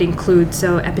not it would include,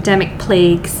 so epidemic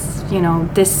plagues,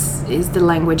 this is the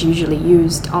language usually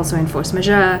used also in force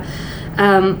majeure.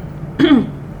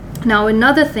 Now,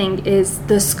 another thing is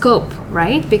the scope,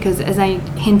 right? Because as I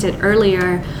hinted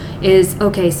earlier, is,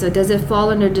 okay, so does it fall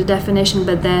under the definition,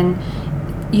 but then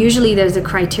usually there's a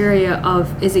criteria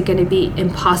of, is it going to be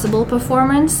impossible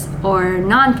performance or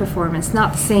non-performance?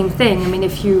 Not the same thing. I mean,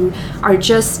 if you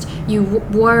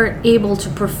were able to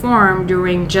perform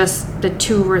during just the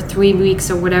 2 or 3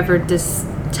 weeks or whatever this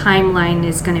timeline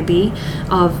is going to be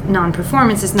of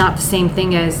non-performance, is not the same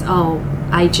thing as,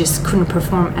 I just couldn't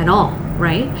perform at all,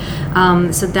 right?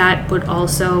 So that would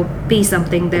also be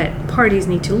something that parties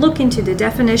need to look into, the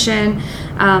definition,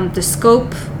 the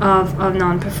scope of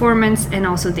non-performance, and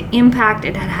also the impact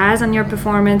it has on your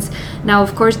performance. Now,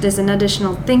 of course, there's an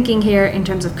additional thinking here in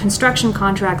terms of construction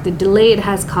contract. The delay it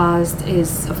has caused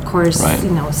is, of course,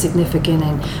 significant,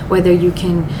 and whether you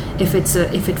can, if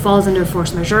it falls under a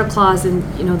force majeure clause, and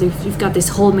you've got this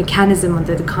whole mechanism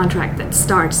under the contract that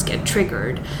starts get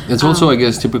triggered. It's also, I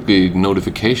guess, typically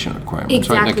notification requirements,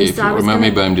 exactly. right? So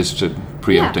maybe I'm just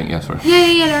preempting. Yeah, sorry.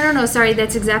 No. Sorry,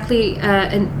 that's exactly,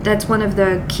 and that's one of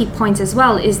the key points as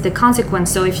well, is the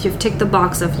consequence. So if you've ticked the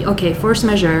box of, okay, force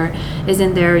majeure is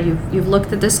in there, you've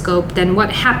looked at the scope, then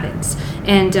what happens?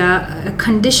 And a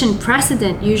condition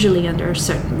precedent usually under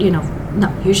certain,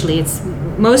 not usually, it's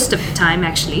most of the time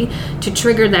actually, to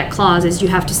trigger that clause is you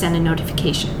have to send a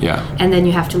notification. Yeah. And then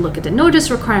you have to look at the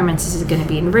notice requirements. Is it going to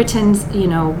be in written?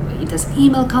 Does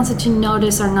email constitute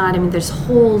notice or not? I mean, there's a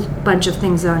whole bunch of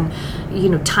things on,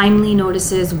 timely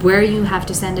notices, where you have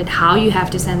to send it, how you have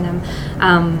to send them.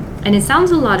 And it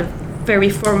sounds a lot of very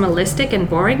formalistic and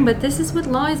boring, but this is what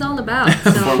law is all about. So,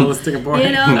 formalistic and boring.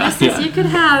 You could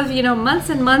have, months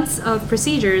and months of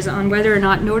procedures on whether or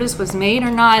not notice was made or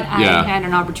not. I had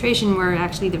an arbitration where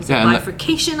actually there was a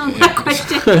bifurcation on that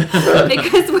question,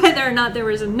 because whether or not there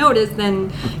was a notice,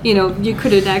 then, you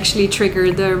couldn't actually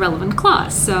trigger the relevant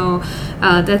clause. So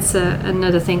that's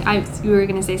another thing. You were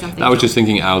going to say something. I was just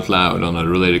thinking out loud on a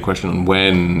related question on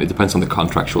when, it depends on the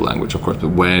contractual language, of course, but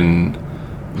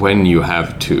when you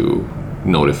have to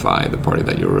notify the party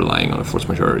that you're relying on a force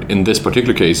majeure. In this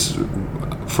particular case,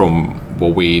 from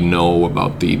what we know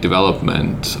about the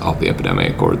development of the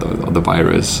epidemic or the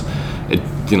virus,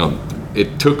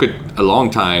 it took a long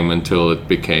time until it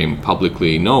became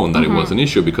publicly known that it was an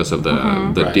issue because of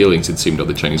the dealings, it seemed, of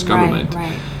the Chinese government.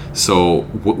 Right. So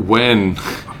when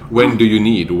do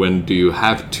you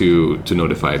have to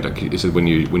notify it? Like, is it when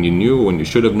you knew, when you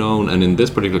should have known? And in this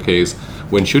particular case,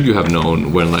 when should you have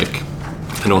known? When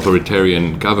an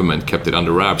authoritarian government kept it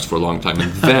under wraps for a long time,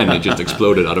 and then it just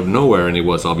exploded out of nowhere, and it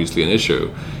was obviously an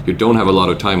issue. You don't have a lot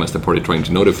of time as the party trying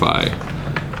to notify,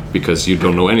 because you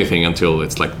don't know anything until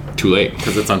it's too late.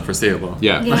 Because it's unforeseeable.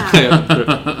 Yeah.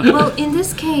 Well, in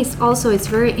this case, also, it's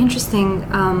very interesting.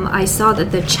 I saw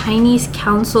that the Chinese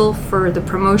Council for the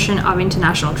Promotion of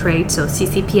International Trade, so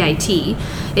CCPIT,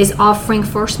 is offering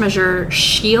force majeure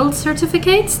shield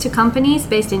certificates to companies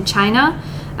based in China.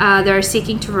 They're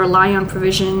seeking to rely on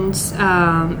provisions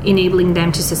enabling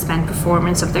them to suspend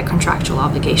performance of their contractual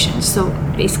obligations. So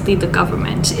basically, the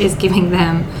government is giving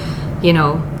them,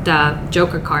 the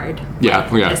Joker card.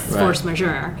 This force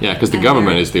majeure. Yeah, because the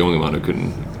government is the only one who could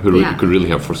really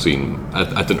have foreseen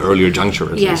at an earlier juncture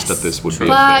at least that this would be.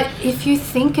 But if you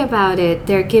think about it,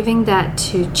 they're giving that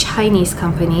to Chinese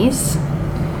companies,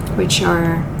 which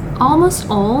are almost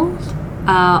all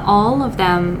of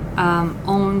them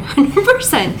owned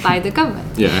 100% by the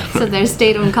government. Yeah. So they're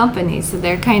state-owned companies. So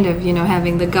they're kind of,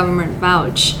 having the government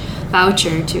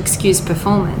voucher to excuse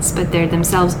performance, but they're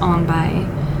themselves owned by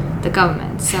the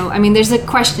government. So, I mean, there's a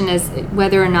question as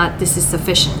whether or not this is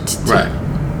sufficient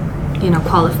to,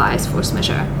 qualify as force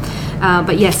majeure.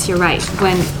 But yes, you're right.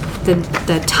 When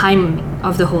the timing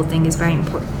of the whole thing is very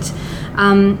important.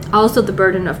 Also, the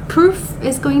burden of proof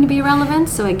is going to be relevant.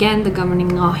 So again, the governing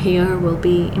law here will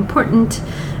be important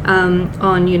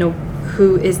on,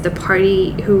 who is the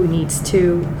party who needs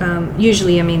to,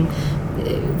 usually, I mean,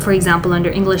 for example,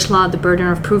 under English law, the burden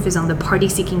of proof is on the party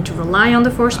seeking to rely on the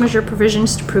force majeure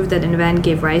provisions to prove that an event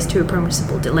gave rise to a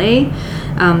permissible delay.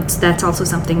 So that's also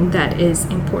something that is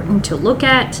important to look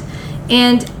at.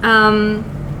 And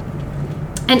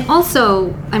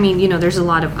also, I mean, there's a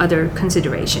lot of other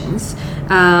considerations.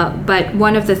 But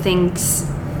one of the things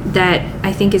that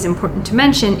I think is important to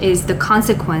mention is the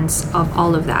consequence of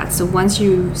all of that. So once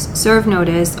you serve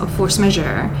notice of force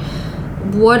majeure,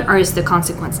 what is the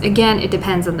consequence? Again, it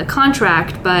depends on the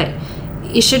contract, but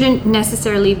it shouldn't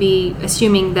necessarily be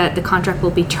assuming that the contract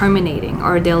will be terminating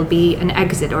or there'll be an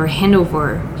exit or a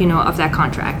handover, of that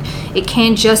contract. It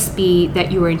can't just be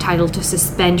that you are entitled to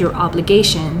suspend your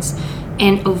obligations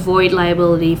and avoid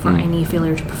liability for any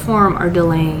failure to perform or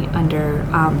delay under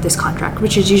this contract,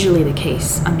 which is usually the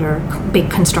case under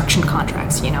big construction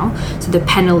contracts, So the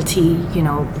penalty,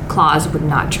 clause would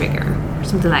not trigger, or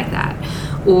something like that.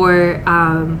 Or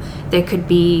there could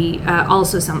be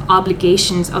also some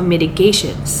obligations of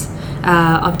mitigations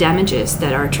of damages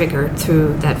that are triggered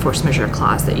through that force majeure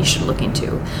clause that you should look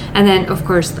into. And then, of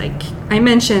course, like I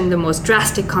mentioned, the most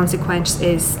drastic consequence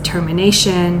is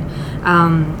termination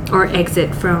or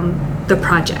exit from the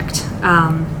project.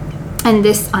 And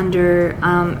this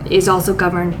is also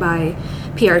governed by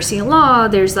PRC law.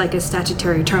 There's like a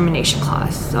statutory termination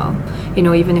clause. So,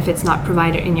 even if it's not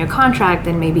provided in your contract,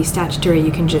 then maybe statutory,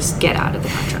 you can just get out of the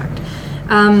contract.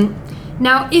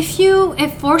 Now,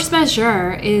 if force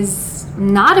majeure is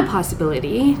not a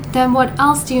possibility, then what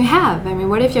else do you have? I mean,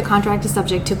 what if your contract is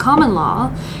subject to common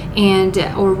law,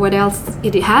 or what else?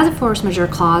 It has a force majeure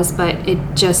clause, but it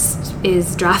just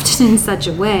is drafted in such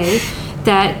a way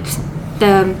that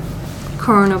the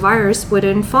coronavirus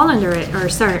wouldn't fall under it, or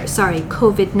sorry,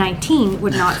 COVID-19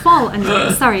 would not fall under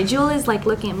it. Sorry, Jewel is like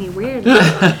looking at me weirdly. So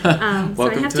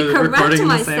I have to correct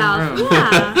myself.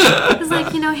 Yeah, it's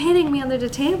like hitting me under the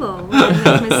table when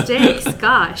I make mistakes.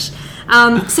 Gosh.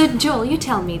 So Joel, you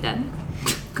tell me then.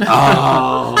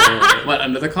 Oh, what,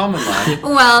 under the common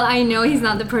law? Well, I know he's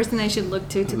not the person I should look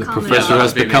to The common professor law.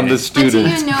 has become the But student.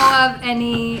 do you know of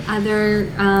any other,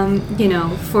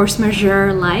 force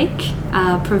majeure-like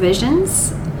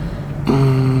provisions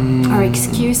or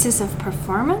excuses of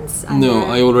performance? No,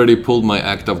 I already pulled my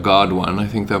Act of God one. I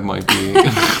think that might be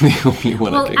the only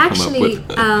one I can come up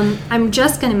with. I'm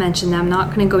just going to mention that. I'm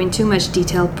not going to go into too much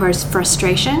detail.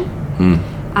 Frustration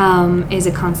is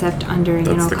a concept under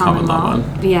That's the common law.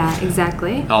 one. Yeah,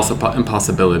 exactly. Also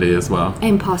impossibility as well.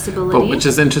 Impossibility. But which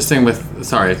is interesting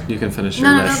sorry, you can finish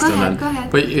your list. Go ahead.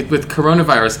 But with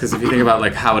coronavirus, because if you think about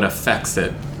like how it affects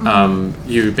it,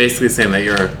 you're basically saying that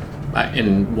you're,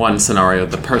 in one scenario,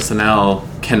 the personnel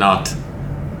cannot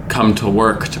come to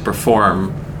work to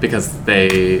perform because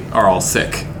they are all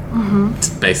sick,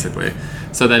 basically.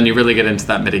 So then you really get into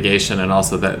that mitigation, and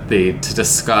also to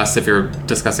discuss, if you're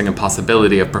discussing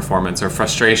impossibility of performance or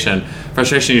frustration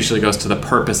usually goes to the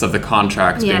purpose of the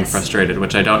contract being frustrated,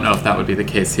 which I don't know if that would be the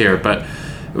case here. But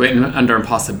under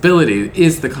impossibility,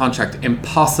 is the contract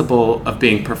impossible of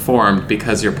being performed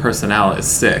because your personnel is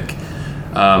sick?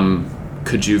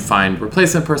 Could you find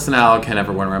replacement personnel? Can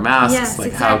everyone wear masks? Yes, How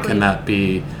exactly. can that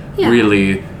be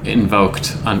really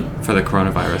invoked for the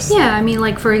coronavirus? Yeah, I mean,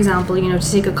 like, for example, to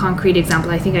take a concrete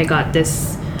example, I think I got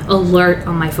this alert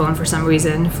on my phone for some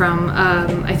reason from,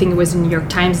 I think it was the New York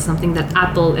Times or something, that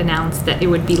Apple announced that it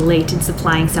would be late in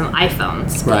supplying some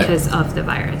iPhones because of the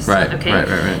virus. Right, okay?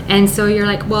 right. And so you're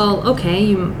like, well, okay,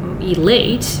 you be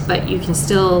late, but you can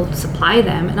still supply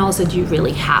them. And also, do you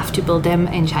really have to build them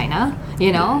in China?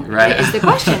 Right. Is the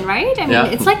question, right? I mean,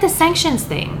 it's like the sanctions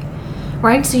thing.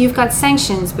 Right, so you've got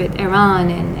sanctions with Iran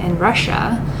and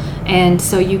Russia, and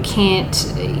so you can't,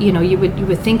 you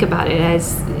would think about it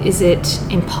as, is it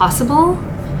impossible,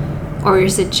 or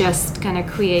is it just going to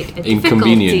create a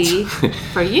difficulty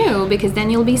for you, because then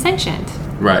you'll be sanctioned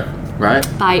Right.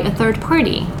 by a third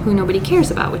party who nobody cares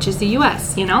about, which is the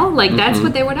U.S. That's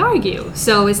what they would argue.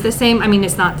 So it's the same. I mean,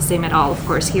 it's not the same at all, of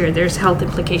course. Here, there's health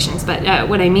implications, but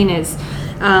what I mean is,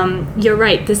 you're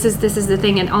right. This is the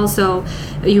thing, and also,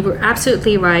 you were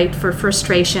absolutely right for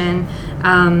frustration.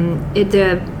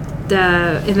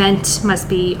 The event must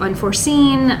be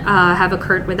unforeseen, have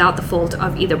occurred without the fault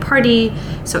of either party,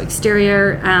 so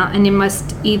exterior, and it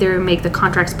must either make the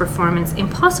contract's performance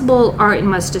impossible, or it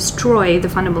must destroy the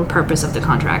fundamental purpose of the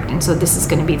contract. And so this is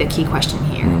going to be the key question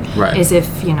here, is if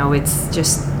it's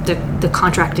just the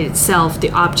contract itself,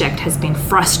 the object has been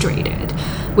frustrated,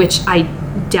 which I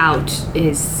doubt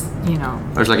is,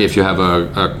 It's like if you have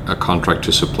a contract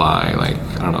to supply, like,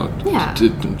 I don't know,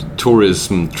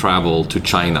 tourism travel to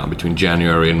China between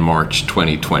January and March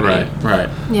 2020. Right.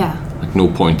 Yeah. Like, no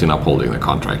point in upholding the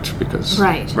contract because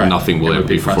nothing will ever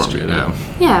be performed.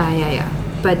 Yeah.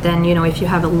 But then, if you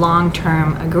have a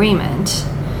long-term agreement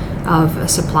of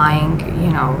supplying,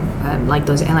 like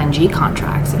those LNG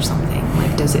contracts or something,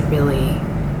 like, does it really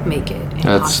make it That's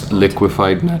impossible.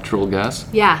 liquefied natural gas.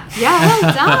 Yeah, well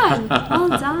done. Well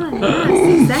done.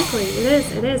 Yes, exactly.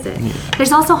 It is it.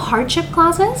 There's also hardship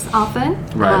clauses often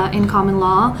Right. in common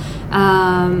law,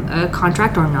 a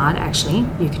contract or not. Actually,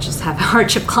 you could just have a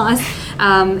hardship clause,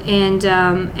 and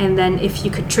then if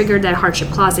you could trigger that hardship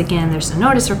clause again, there's a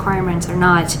notice requirement or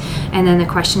not, and then the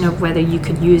question of whether you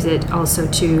could use it also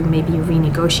to maybe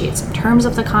renegotiate some terms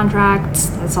of the contracts.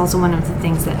 That's also one of the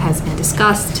things that has been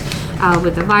discussed.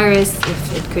 With the virus,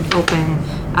 if it could open,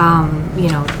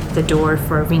 the door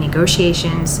for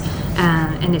renegotiations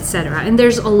and etc. And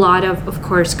there's a lot of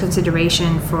course,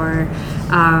 consideration for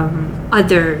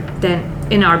other than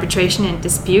in arbitration and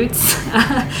disputes.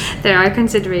 There are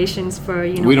considerations for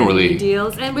We don't really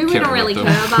deals, and we care don't really about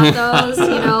care about those.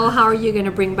 How are you going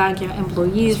to bring back your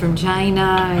employees from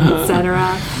China,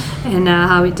 etc. And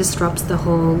how it disrupts the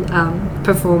whole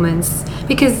performance,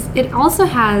 because it also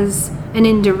has an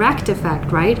indirect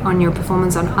effect, right, on your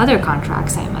performance on other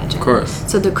contracts, I imagine. Of course.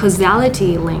 So the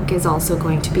causality link is also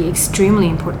going to be extremely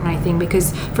important, I think,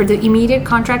 because for the immediate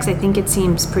contracts, I think it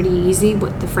seems pretty easy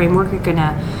what the framework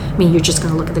you're just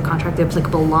going to look at the contract, the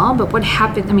applicable law, but what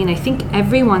happened, I think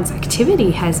everyone's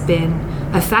activity has been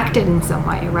affected in some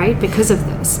way, right, because of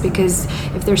this, because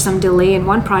if there's some delay in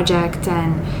one project,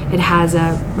 then it has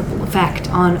a ripple effect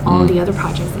on all the other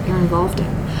projects that you're involved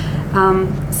in.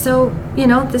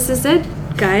 This is it,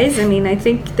 guys. I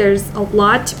think there's a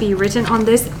lot to be written on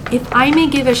this. If I may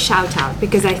give a shout out,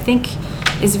 because I think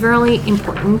it's really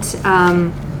important.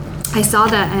 I saw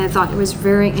that and I thought it was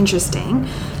very interesting.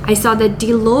 I saw that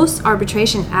Delos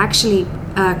arbitration actually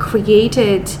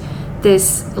created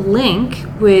this link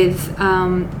with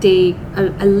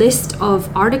a list of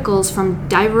articles from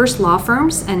diverse law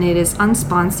firms, and it is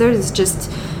unsponsored. It's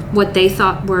just what they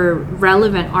thought were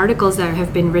relevant articles that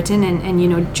have been written,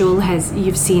 and Joel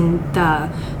you've seen the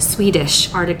Swedish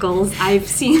articles, I've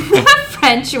seen the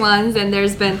French ones, and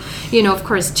there's been of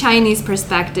course Chinese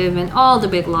perspective, and all the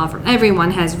big law firms,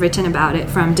 everyone has written about it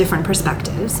from different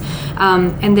perspectives,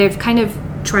 and they've kind of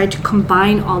tried to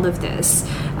combine all of this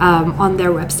on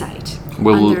their website.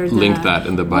 We'll link that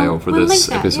in the bio for this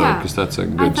episode, because that's a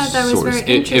good source.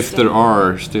 If there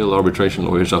are still arbitration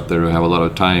lawyers out there who have a lot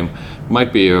of time,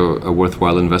 might be a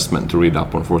worthwhile investment to read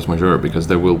up on force majeure, because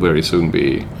there will very soon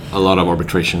be a lot of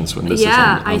arbitrations when this is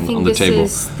on the table.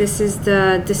 This is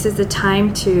the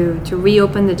time to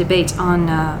reopen the debate on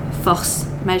force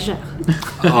majeure.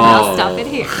 I'll stop it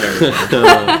here.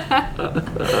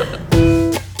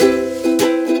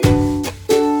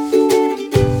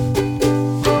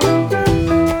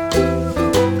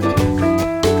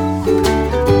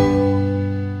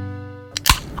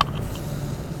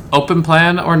 Open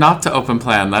plan or not to open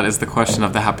plan? That is the question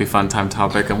of the Happy Fun Time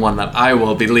topic, and one that I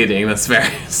will be leading, this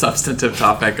very substantive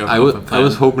topic of open plan. I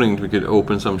was hoping we could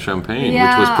open some champagne, which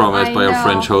was promised by our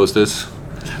French hostess.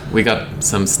 We got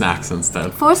some snacks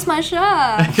instead. Force majeure.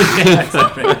 Yeah,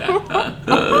 exactly.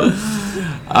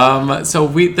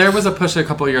 There was a push a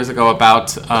couple of years ago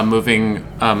about moving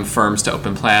firms to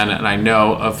open plan, and I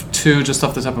know of two just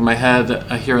off the top of my head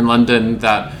here in London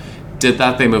that did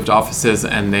that. They moved offices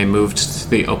and they moved to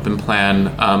the open plan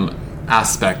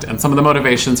aspect. And some of the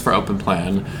motivations for open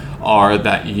plan are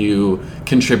that you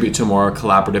contribute to a more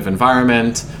collaborative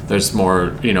environment. There's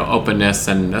more, openness,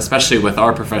 and especially with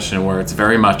our profession where it's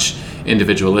very much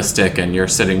individualistic and you're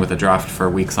sitting with a draft for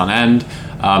weeks on end.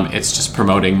 It's just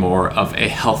promoting more of a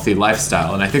healthy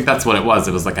lifestyle. And I think that's what it was.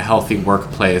 It was like a healthy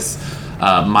workplace,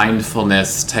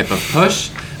 mindfulness type of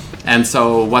push. And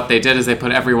so what they did is they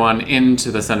put everyone into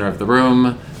the center of the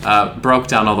room, broke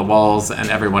down all the walls, and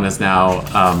everyone is now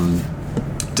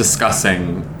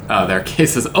discussing their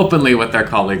cases openly with their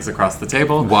colleagues across the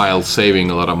table. While saving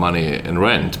a lot of money in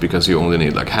rent, because you only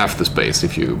need like half the space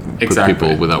if you put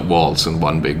people without walls in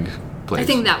one big place. I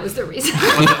think that was the reason.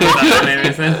 Was that the main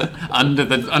reason?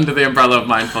 Under the umbrella of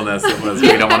mindfulness, it was we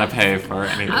don't want to pay for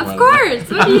anything. Of course.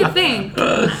 What do you think?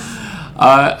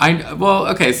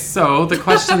 So the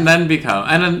question then becomes,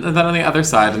 and then on the other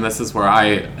side, and this is where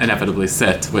I inevitably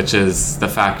sit, which is the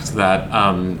fact that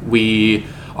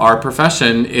our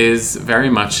profession is very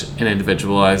much an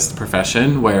individualized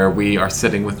profession where we are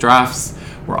sitting with drafts,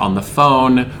 we're on the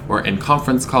phone, we're in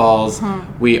conference calls,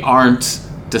 we aren't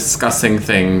discussing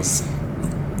things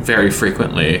very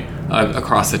frequently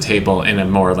across a table in a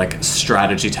more like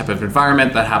strategy type of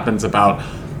environment that happens about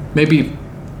maybe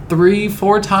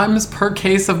 3-4 times per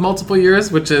case of multiple years,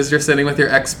 which is you're sitting with your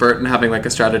expert and having like a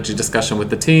strategy discussion with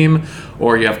the team,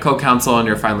 or you have co-counsel and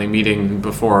you're finally meeting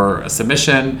before a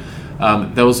submission.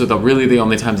 Those are really the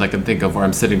only times I can think of where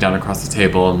I'm sitting down across the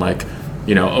table and like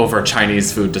over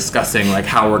Chinese food discussing like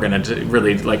how we're going to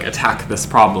really like attack this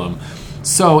problem.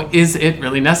 So is it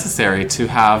really necessary to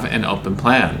have an open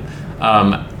plan?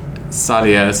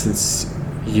 Sadia, since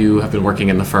you have been working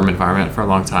in the firm environment for a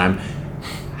long time,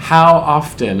 how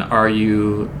often are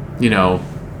you,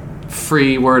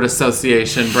 free word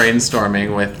association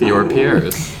brainstorming with your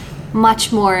peers?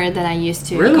 Much more than I used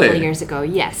to Really? a couple of years ago.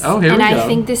 Yes. Oh, here we And go. I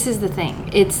think this is the thing.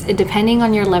 It's depending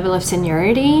on your level of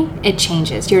seniority, it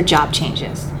changes. Your job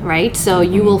changes, right? So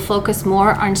you will focus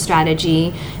more on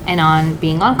strategy and on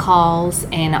being on calls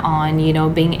and on,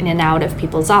 being in and out of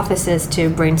people's offices to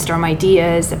brainstorm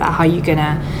ideas about how you're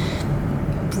gonna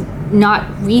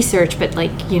not research, but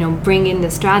bring in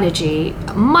the strategy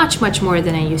much more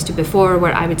than I used to before,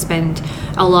 where I would spend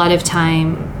a lot of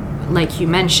time, like you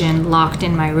mentioned, locked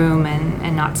in my room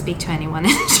and not speak to anyone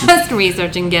and just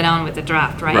research and get on with the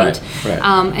draft, right? Right.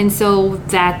 And so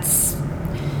that's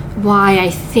why I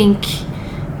think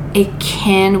it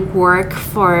can work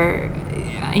for,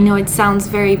 I know it sounds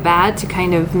very bad to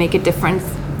kind of make a difference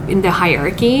in the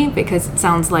hierarchy, because it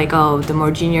sounds like, the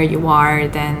more junior you are,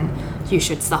 then you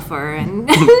should suffer and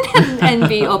and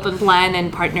be open plan,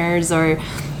 and partners or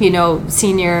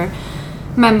senior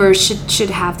members should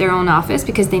have their own office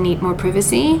because they need more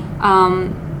privacy.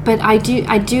 But I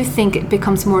do think it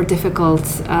becomes more difficult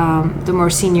the more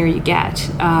senior you get,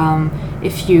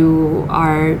 if you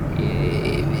are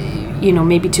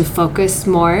maybe to focus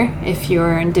more if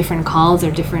you're in different calls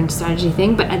or different strategy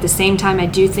thing. But at the same time, I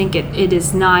do think it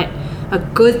is not a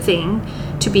good thing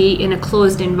to be in a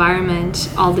closed environment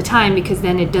all the time, because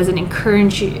then it doesn't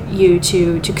encourage you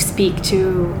to speak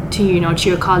to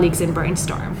your colleagues and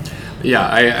brainstorm. Yeah,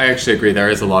 I actually agree.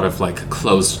 There is a lot of like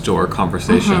closed door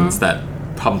conversations that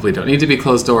probably don't need to be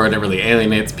closed door, and it really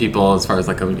alienates people as far as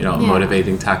like a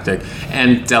motivating tactic.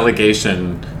 And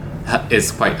delegation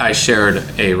is quite. I shared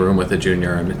a room with a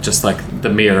junior, and just like the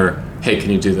mere, hey,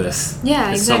 can you do this?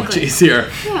 Yeah, it's exactly. so much easier.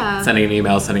 Yeah. Sending an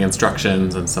email, sending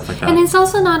instructions, and stuff like that. And it's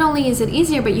also not only is it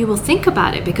easier, but you will think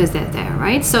about it because they're there,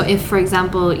 right? So if, for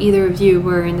example, either of you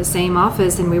were in the same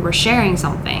office and we were sharing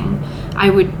something, I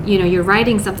would, you're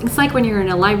writing something. It's like when you're in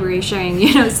a library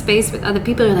sharing, space with other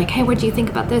people. You're like, hey, what do you think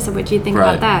about this? Or what do you think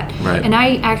about that? Right. And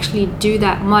I actually do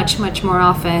that much more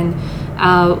often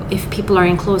if people are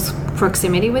in close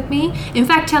proximity with me. In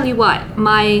fact, tell you what,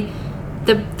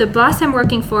 the boss I'm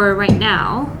working for right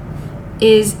now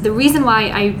is the reason why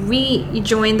I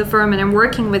rejoined the firm and I'm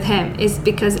working with him is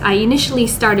because I initially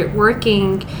started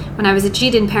working when I was at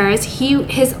GID in Paris.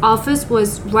 His office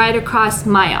was right across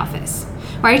my office.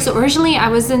 Right, so originally I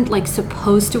wasn't like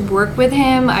supposed to work with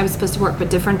him. I was supposed to work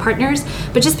with different partners,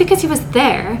 but just because he was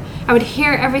there, I would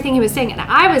hear everything he was saying, and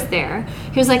I was there.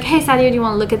 He was like, "Hey, Sadia, do you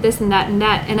want to look at this and that and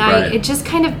that?" And it just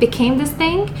kind of became this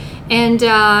thing, and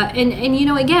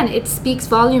again, it speaks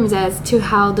volumes as to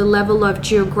how the level of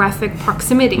geographic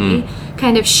proximity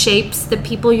kind of shapes the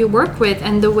people you work with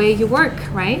and the way you work,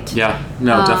 right? Yeah,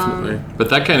 no, definitely. But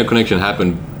that kind of connection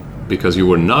happened because you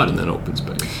were not in an open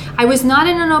space. I was not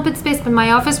in an open space, but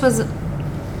my office was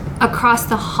across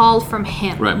the hall from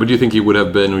him. Right, but do you think you would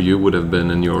have been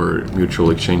in your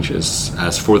mutual exchanges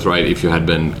as forthright if you had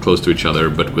been close to each other,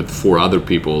 but with 4 other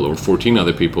people or 14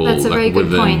 other people? That's a very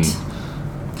good point.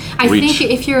 I reach?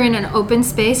 think if you're in an open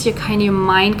space, your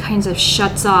mind kind of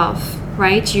shuts off,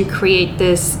 right? You create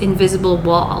this invisible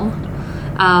wall.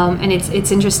 And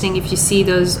it's interesting if you see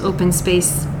those open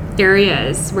space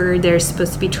areas where they're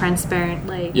supposed to be transparent,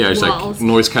 like it's walls. like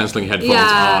noise cancelling headphones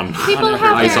on. People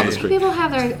Eyes on the screen. people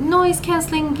have their noise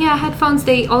cancelling headphones.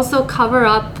 They also cover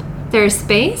up their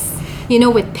space,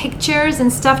 with pictures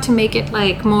and stuff to make it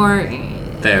like more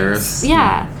Theirs.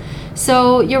 Yeah.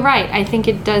 So you're right. I think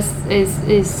it does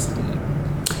is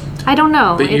I don't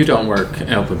know. But you don't work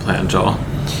in open plan, Joel.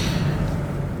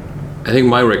 I think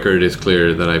my record is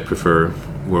clear that I prefer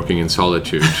working in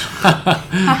solitude.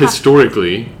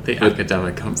 Historically, The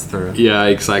academic comes through. yeah,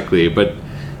 exactly. But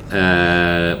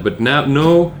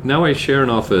now I share an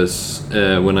office.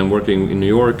 When I'm working in New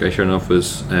York, I share an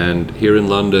office, and here in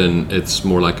London, it's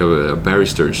more like a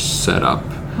barrister's setup.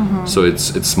 So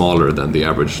it's smaller than the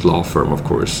average law firm, of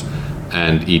course.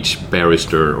 And each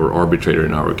barrister or arbitrator,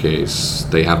 in our case,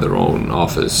 they have their own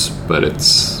office, but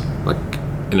it's like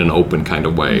in an open kind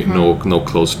of way, no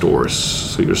closed doors,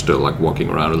 so you're still like walking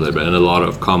around a little bit, and a lot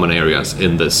of common areas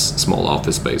in this small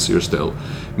office space. You're still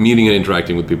meeting and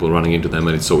interacting with people, running into them,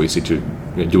 and it's so easy to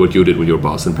do what you did with your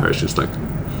boss in Paris, just like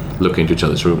look into each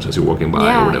other's rooms as you're walking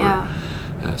by or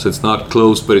whatever. So it's not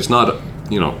closed, but it's not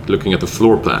looking at the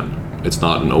floor plan. It's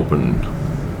not an open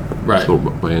floor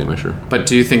by any measure. But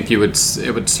do you think it would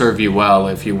serve you well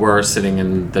if you were sitting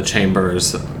in the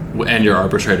chambers and your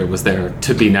arbitrator was there,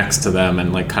 to be next to them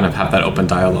and like kind of have that open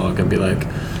dialogue and be like,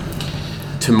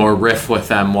 to more riff with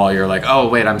them while you're like, oh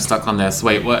wait, I'm stuck on this.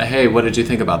 Wait, what? Hey, what did you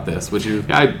think about this? Would you?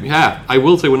 I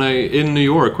will say in New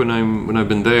York when I've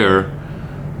been there,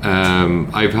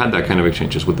 I've had that kind of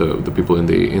exchanges with the people in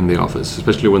the office,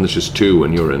 especially when there's just two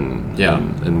and you're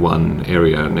in one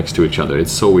area next to each other.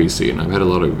 It's so easy, and I've had a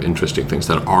lot of interesting things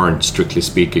that aren't strictly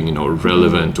speaking,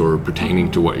 relevant or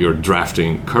pertaining to what you're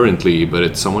drafting currently, but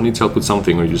it's someone needs help with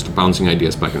something or just bouncing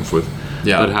ideas back and forth.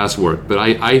 That has worked, but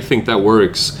I think that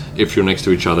works if you're next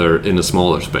to each other in a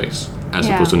smaller space as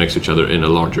opposed to next to each other in a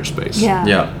larger space.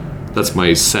 That's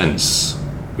my sense.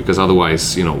 Because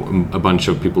otherwise, a bunch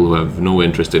of people who have no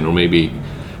interest in, or maybe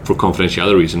for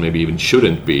confidentiality reason, maybe even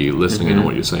shouldn't be listening in on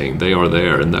what you're saying, they are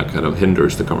there, and that kind of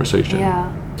hinders the conversation.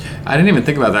 I didn't even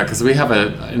think about that, because we have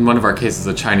in one of our cases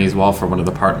a Chinese wall for one of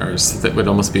the partners that would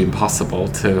almost be impossible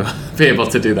to be able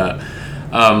to do that.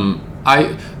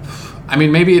 I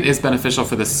mean, maybe it is beneficial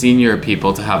for the senior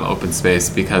people to have open space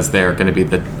because they're going to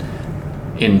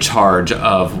be in charge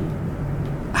of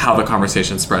how the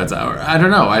conversation spreads out. I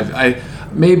don't know.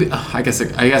 I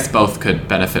guess both could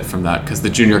benefit from that, because the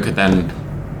junior could then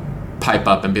pipe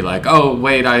up and be like, oh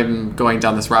wait, I'm going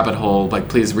down this rabbit hole, like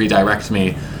please redirect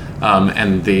me,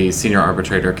 and the senior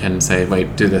arbitrator can say,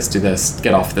 wait, do this,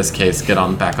 get off this case, get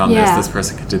on back on this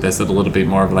person could do this. It's a little bit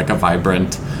more of like a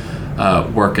vibrant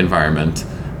work environment.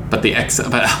 But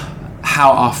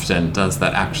how often does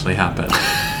that actually happen?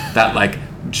 That like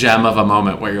gem of a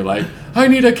moment where you're like, I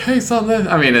need a case on this.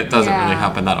 I mean, it doesn't really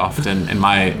happen that often in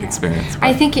my experience. But.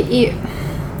 I think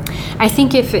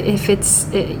if it's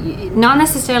not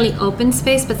necessarily open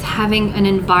space, but having an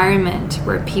environment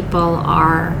where people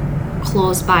are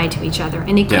close by to each other,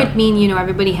 and it could mean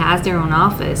everybody has their own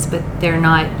office, but they're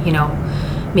not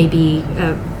maybe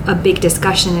a big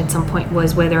discussion at some point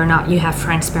was whether or not you have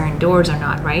transparent doors or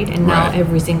not, right? And now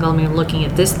looking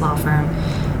at this law firm,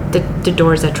 the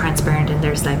doors are transparent and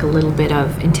there's like a little bit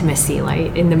of intimacy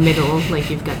like in the middle, like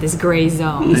you've got this gray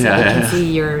zone so you can see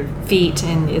your feet,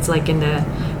 and it's like in the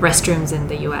restrooms in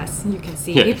the US you can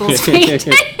see people's feet.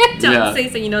 Don't say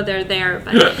so they're there,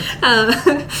 but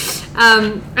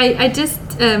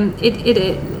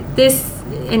this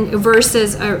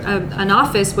versus an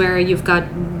office where you've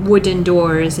got wooden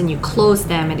doors and you close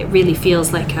them and it really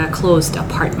feels like a closed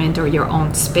apartment or your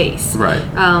own space.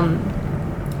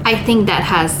 I think that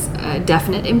has a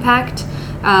definite impact.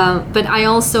 But I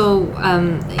also,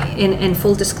 in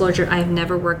full disclosure, I've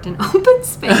never worked in open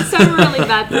space. So I'm a really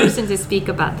bad person to speak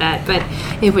about that. But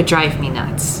it would drive me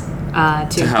nuts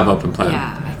to have open plan.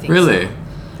 Yeah, I think really? so.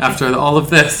 After all of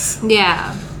this?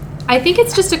 Yeah. I think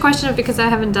it's just a question of because I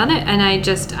haven't done it, and I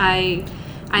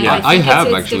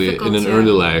have actually in an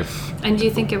early life. And do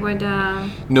you think it would?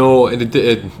 No,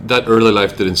 that early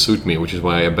life didn't suit me, which is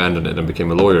why I abandoned it and became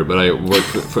a lawyer. But I worked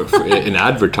for in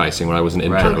advertising when I was an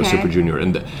intern or super junior,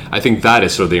 and I think that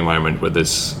is sort of the environment where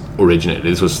this originated.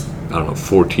 This was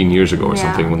 14 years ago or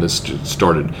something when this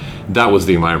started. That was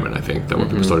the environment, I think, that when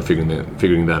people started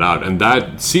figuring that out, and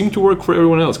that seemed to work for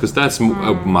everyone else because that's a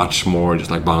much more just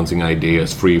like bouncing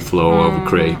ideas, free flow of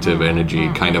creative energy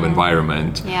kind of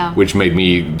environment, which made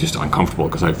me just uncomfortable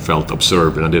because I felt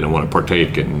absurd and I didn't want to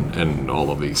partake in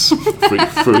all of these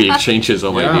free exchanges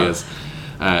of ideas.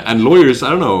 And lawyers, I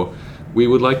don't know. We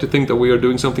would like to think that we are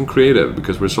doing something creative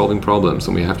because we're solving problems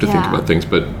and we have to think about things,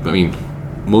 but I mean,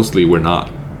 mostly we're not.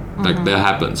 Like that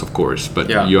happens, of course, but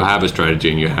you have a strategy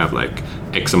and you have like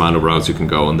X amount of routes you can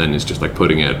go, and then it's just like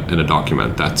putting it in a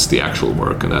document. That's the actual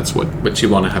work, and that's what. But you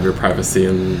want to have your privacy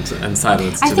and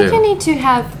silence to do. I think you need to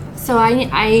have. So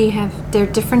I have. There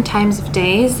are different times of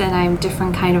days, and I'm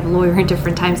different kind of lawyer at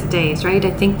different times of days, right?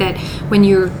 I think that when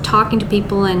you're talking to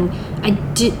people, and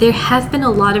there have been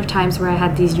a lot of times where I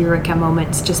had these eureka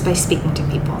moments just by speaking to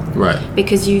people, right?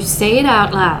 Because you say it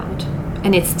out loud,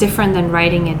 and it's different than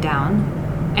writing it down.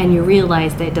 And you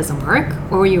realize that it doesn't work,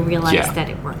 or you realize that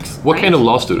it works. What kind of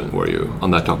law student were you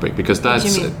on that topic? Because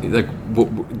that's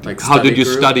like how did you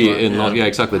study in law? Yeah,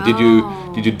 exactly. Did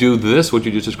you do this, what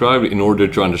you just described, in order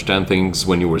to understand things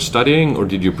when you were studying, or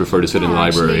did you prefer to sit in the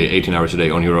library 18 hours a day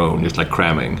on your own, just like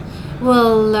cramming?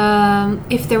 Well,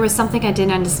 if there was something I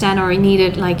didn't understand, or we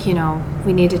needed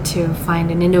to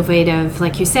find an innovative,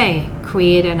 like you say,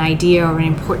 create an idea or an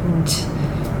important.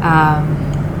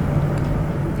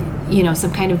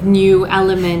 Some kind of new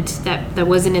element that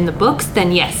wasn't in the books,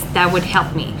 then yes, that would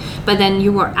help me. But then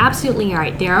you are absolutely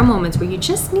right. There are moments where you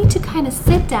just need to kind of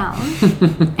sit down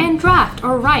and draft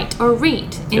or write or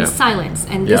read in silence.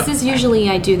 And this is usually,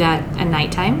 I do that at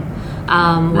nighttime.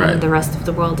 when Right. the rest of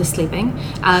the world is sleeping.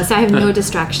 So I have no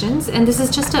distractions. And this is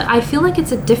just I feel like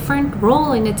it's a different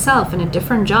role in itself and a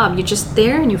different job. You're just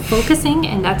there and you're focusing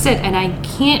and that's it. And I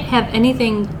can't have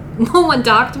anything, no one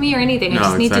talk to me or anything. I No,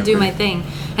 just need to do exactly. my thing.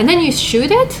 And then you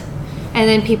shoot it and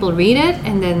then people read it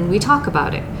and then we talk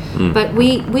about it. But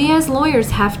we as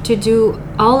lawyers have to do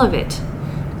all of it.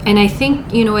 And I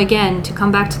think, again, to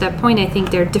come back to that point, I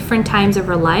think there are different times of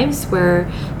our lives where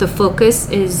the focus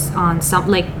is on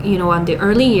on the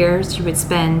early years, you would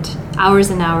spend hours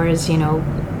and hours,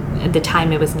 at the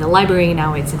time it was in the library,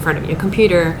 now it's in front of your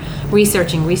computer,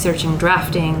 researching,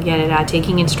 drafting,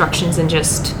 taking instructions and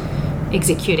just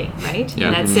executing, right? Yeah.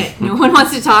 And that's it. No one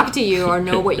wants to talk to you or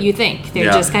know what you think. They're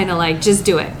Yeah. just kind of like, just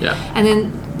do it. Yeah. And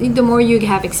then the more you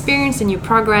have experience and you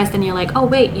progress, then you're like, oh,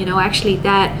 wait, actually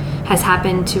that has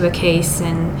happened to a case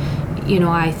and,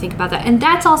 I think about that. And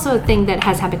that's also a thing that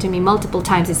has happened to me multiple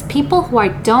times is people who I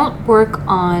don't work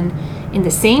on in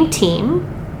the same team,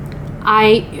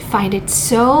 I find it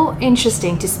so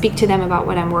interesting to speak to them about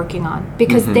what I'm working on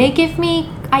because they give me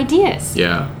ideas.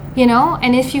 Yeah.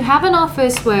 And if you have an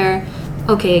office where,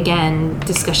 okay, again,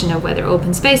 discussion of whether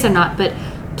open space or not, but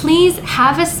please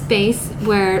have a space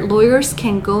where lawyers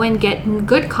can go and get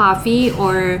good coffee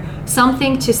or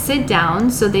something to sit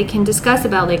down so they can discuss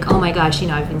about like, oh my gosh,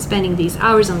 I've been spending these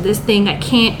hours on this thing. I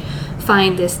can't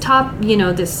find this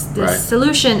this Right.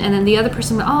 solution. And then the other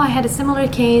person, I had a similar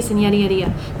case and yada, yada,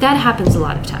 yada. That happens a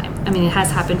lot of time. I mean, it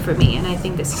has happened for me and I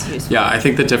think this is useful. Yeah, I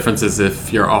think the difference is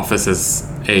if your office is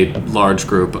a large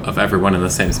group of everyone in the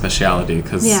same speciality,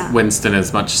 because Yeah. Winston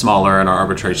is much smaller and our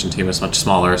arbitration team is much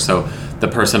smaller. So the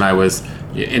person I was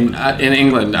in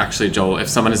England, actually, Joel, if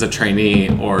someone is a trainee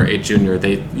or a junior,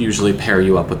 they usually pair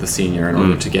you up with a senior in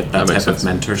order to get that That type makes of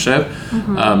mentorship,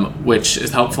 which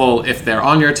is helpful if they're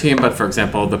on your team. But for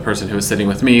example, the person who was sitting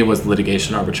with me was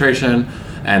litigation arbitration,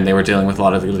 and they were dealing with a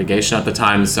lot of the litigation at the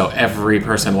time. So every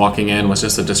person walking in was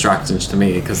just a distraction to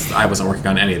me because I wasn't working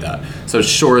on any of that. So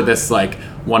sure, this like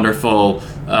wonderful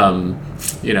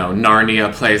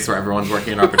Narnia place where everyone's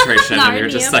working in arbitration and you're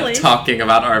just Narnia like place. talking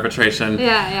about arbitration.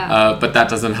 Yeah. But that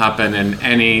doesn't happen in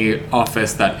any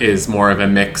office that is more of a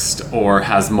mixed or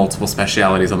has multiple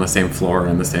specialities on the same floor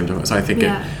and the same. So I think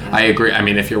I agree. I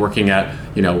mean, if you're working at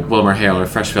Wilmer Hale or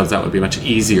Freshfields, that would be much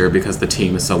easier because the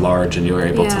team is so large and you're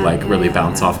able to really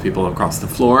bounce off people across the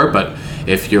floor. But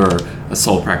if you're a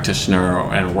sole practitioner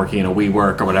and working in a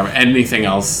WeWork or whatever, anything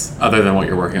else other than what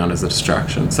you're working on is a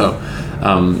distraction. So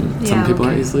some people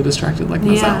are easily distracted like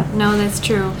myself. Yeah, no, that's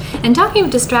true. And talking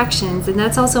of distractions, and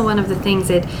that's also one of the things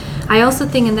that I also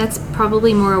think, and that's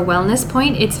probably more a wellness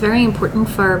point, it's very important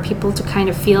for people to kind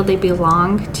of feel they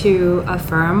belong to a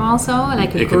firm also,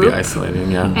 like a It group. could be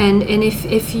isolating, yeah. And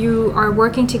if you are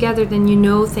working together, then you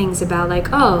know things about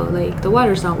like, oh, like the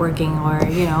water's not working, or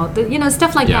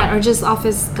stuff like that, or just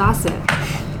office gossip.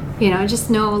 Just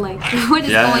know like what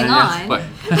is going on. But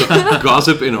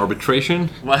gossip in arbitration?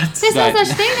 What? There's no such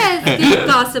thing as the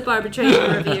gossip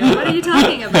arbitration review. What are you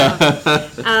talking about?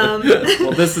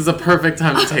 Well, this is a perfect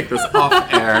time to take this off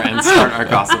air and start our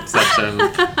gossip section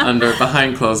under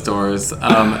behind closed doors.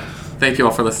 Thank you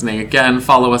all for listening again.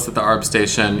 Follow us at the Arb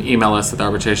Station. Email us at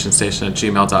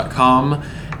thearbitrationstation@gmail.com.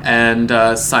 And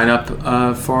sign up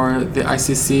for the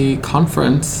ICC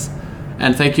conference.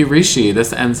 And thank you, Rishi.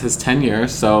 This ends his tenure,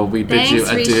 so we bid you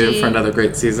Thanks, adieu Rishi. for another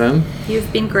great season.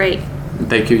 You've been great. And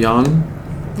thank you, Jan.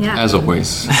 Yeah. As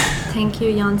always. Thank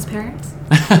you, Jan's parents.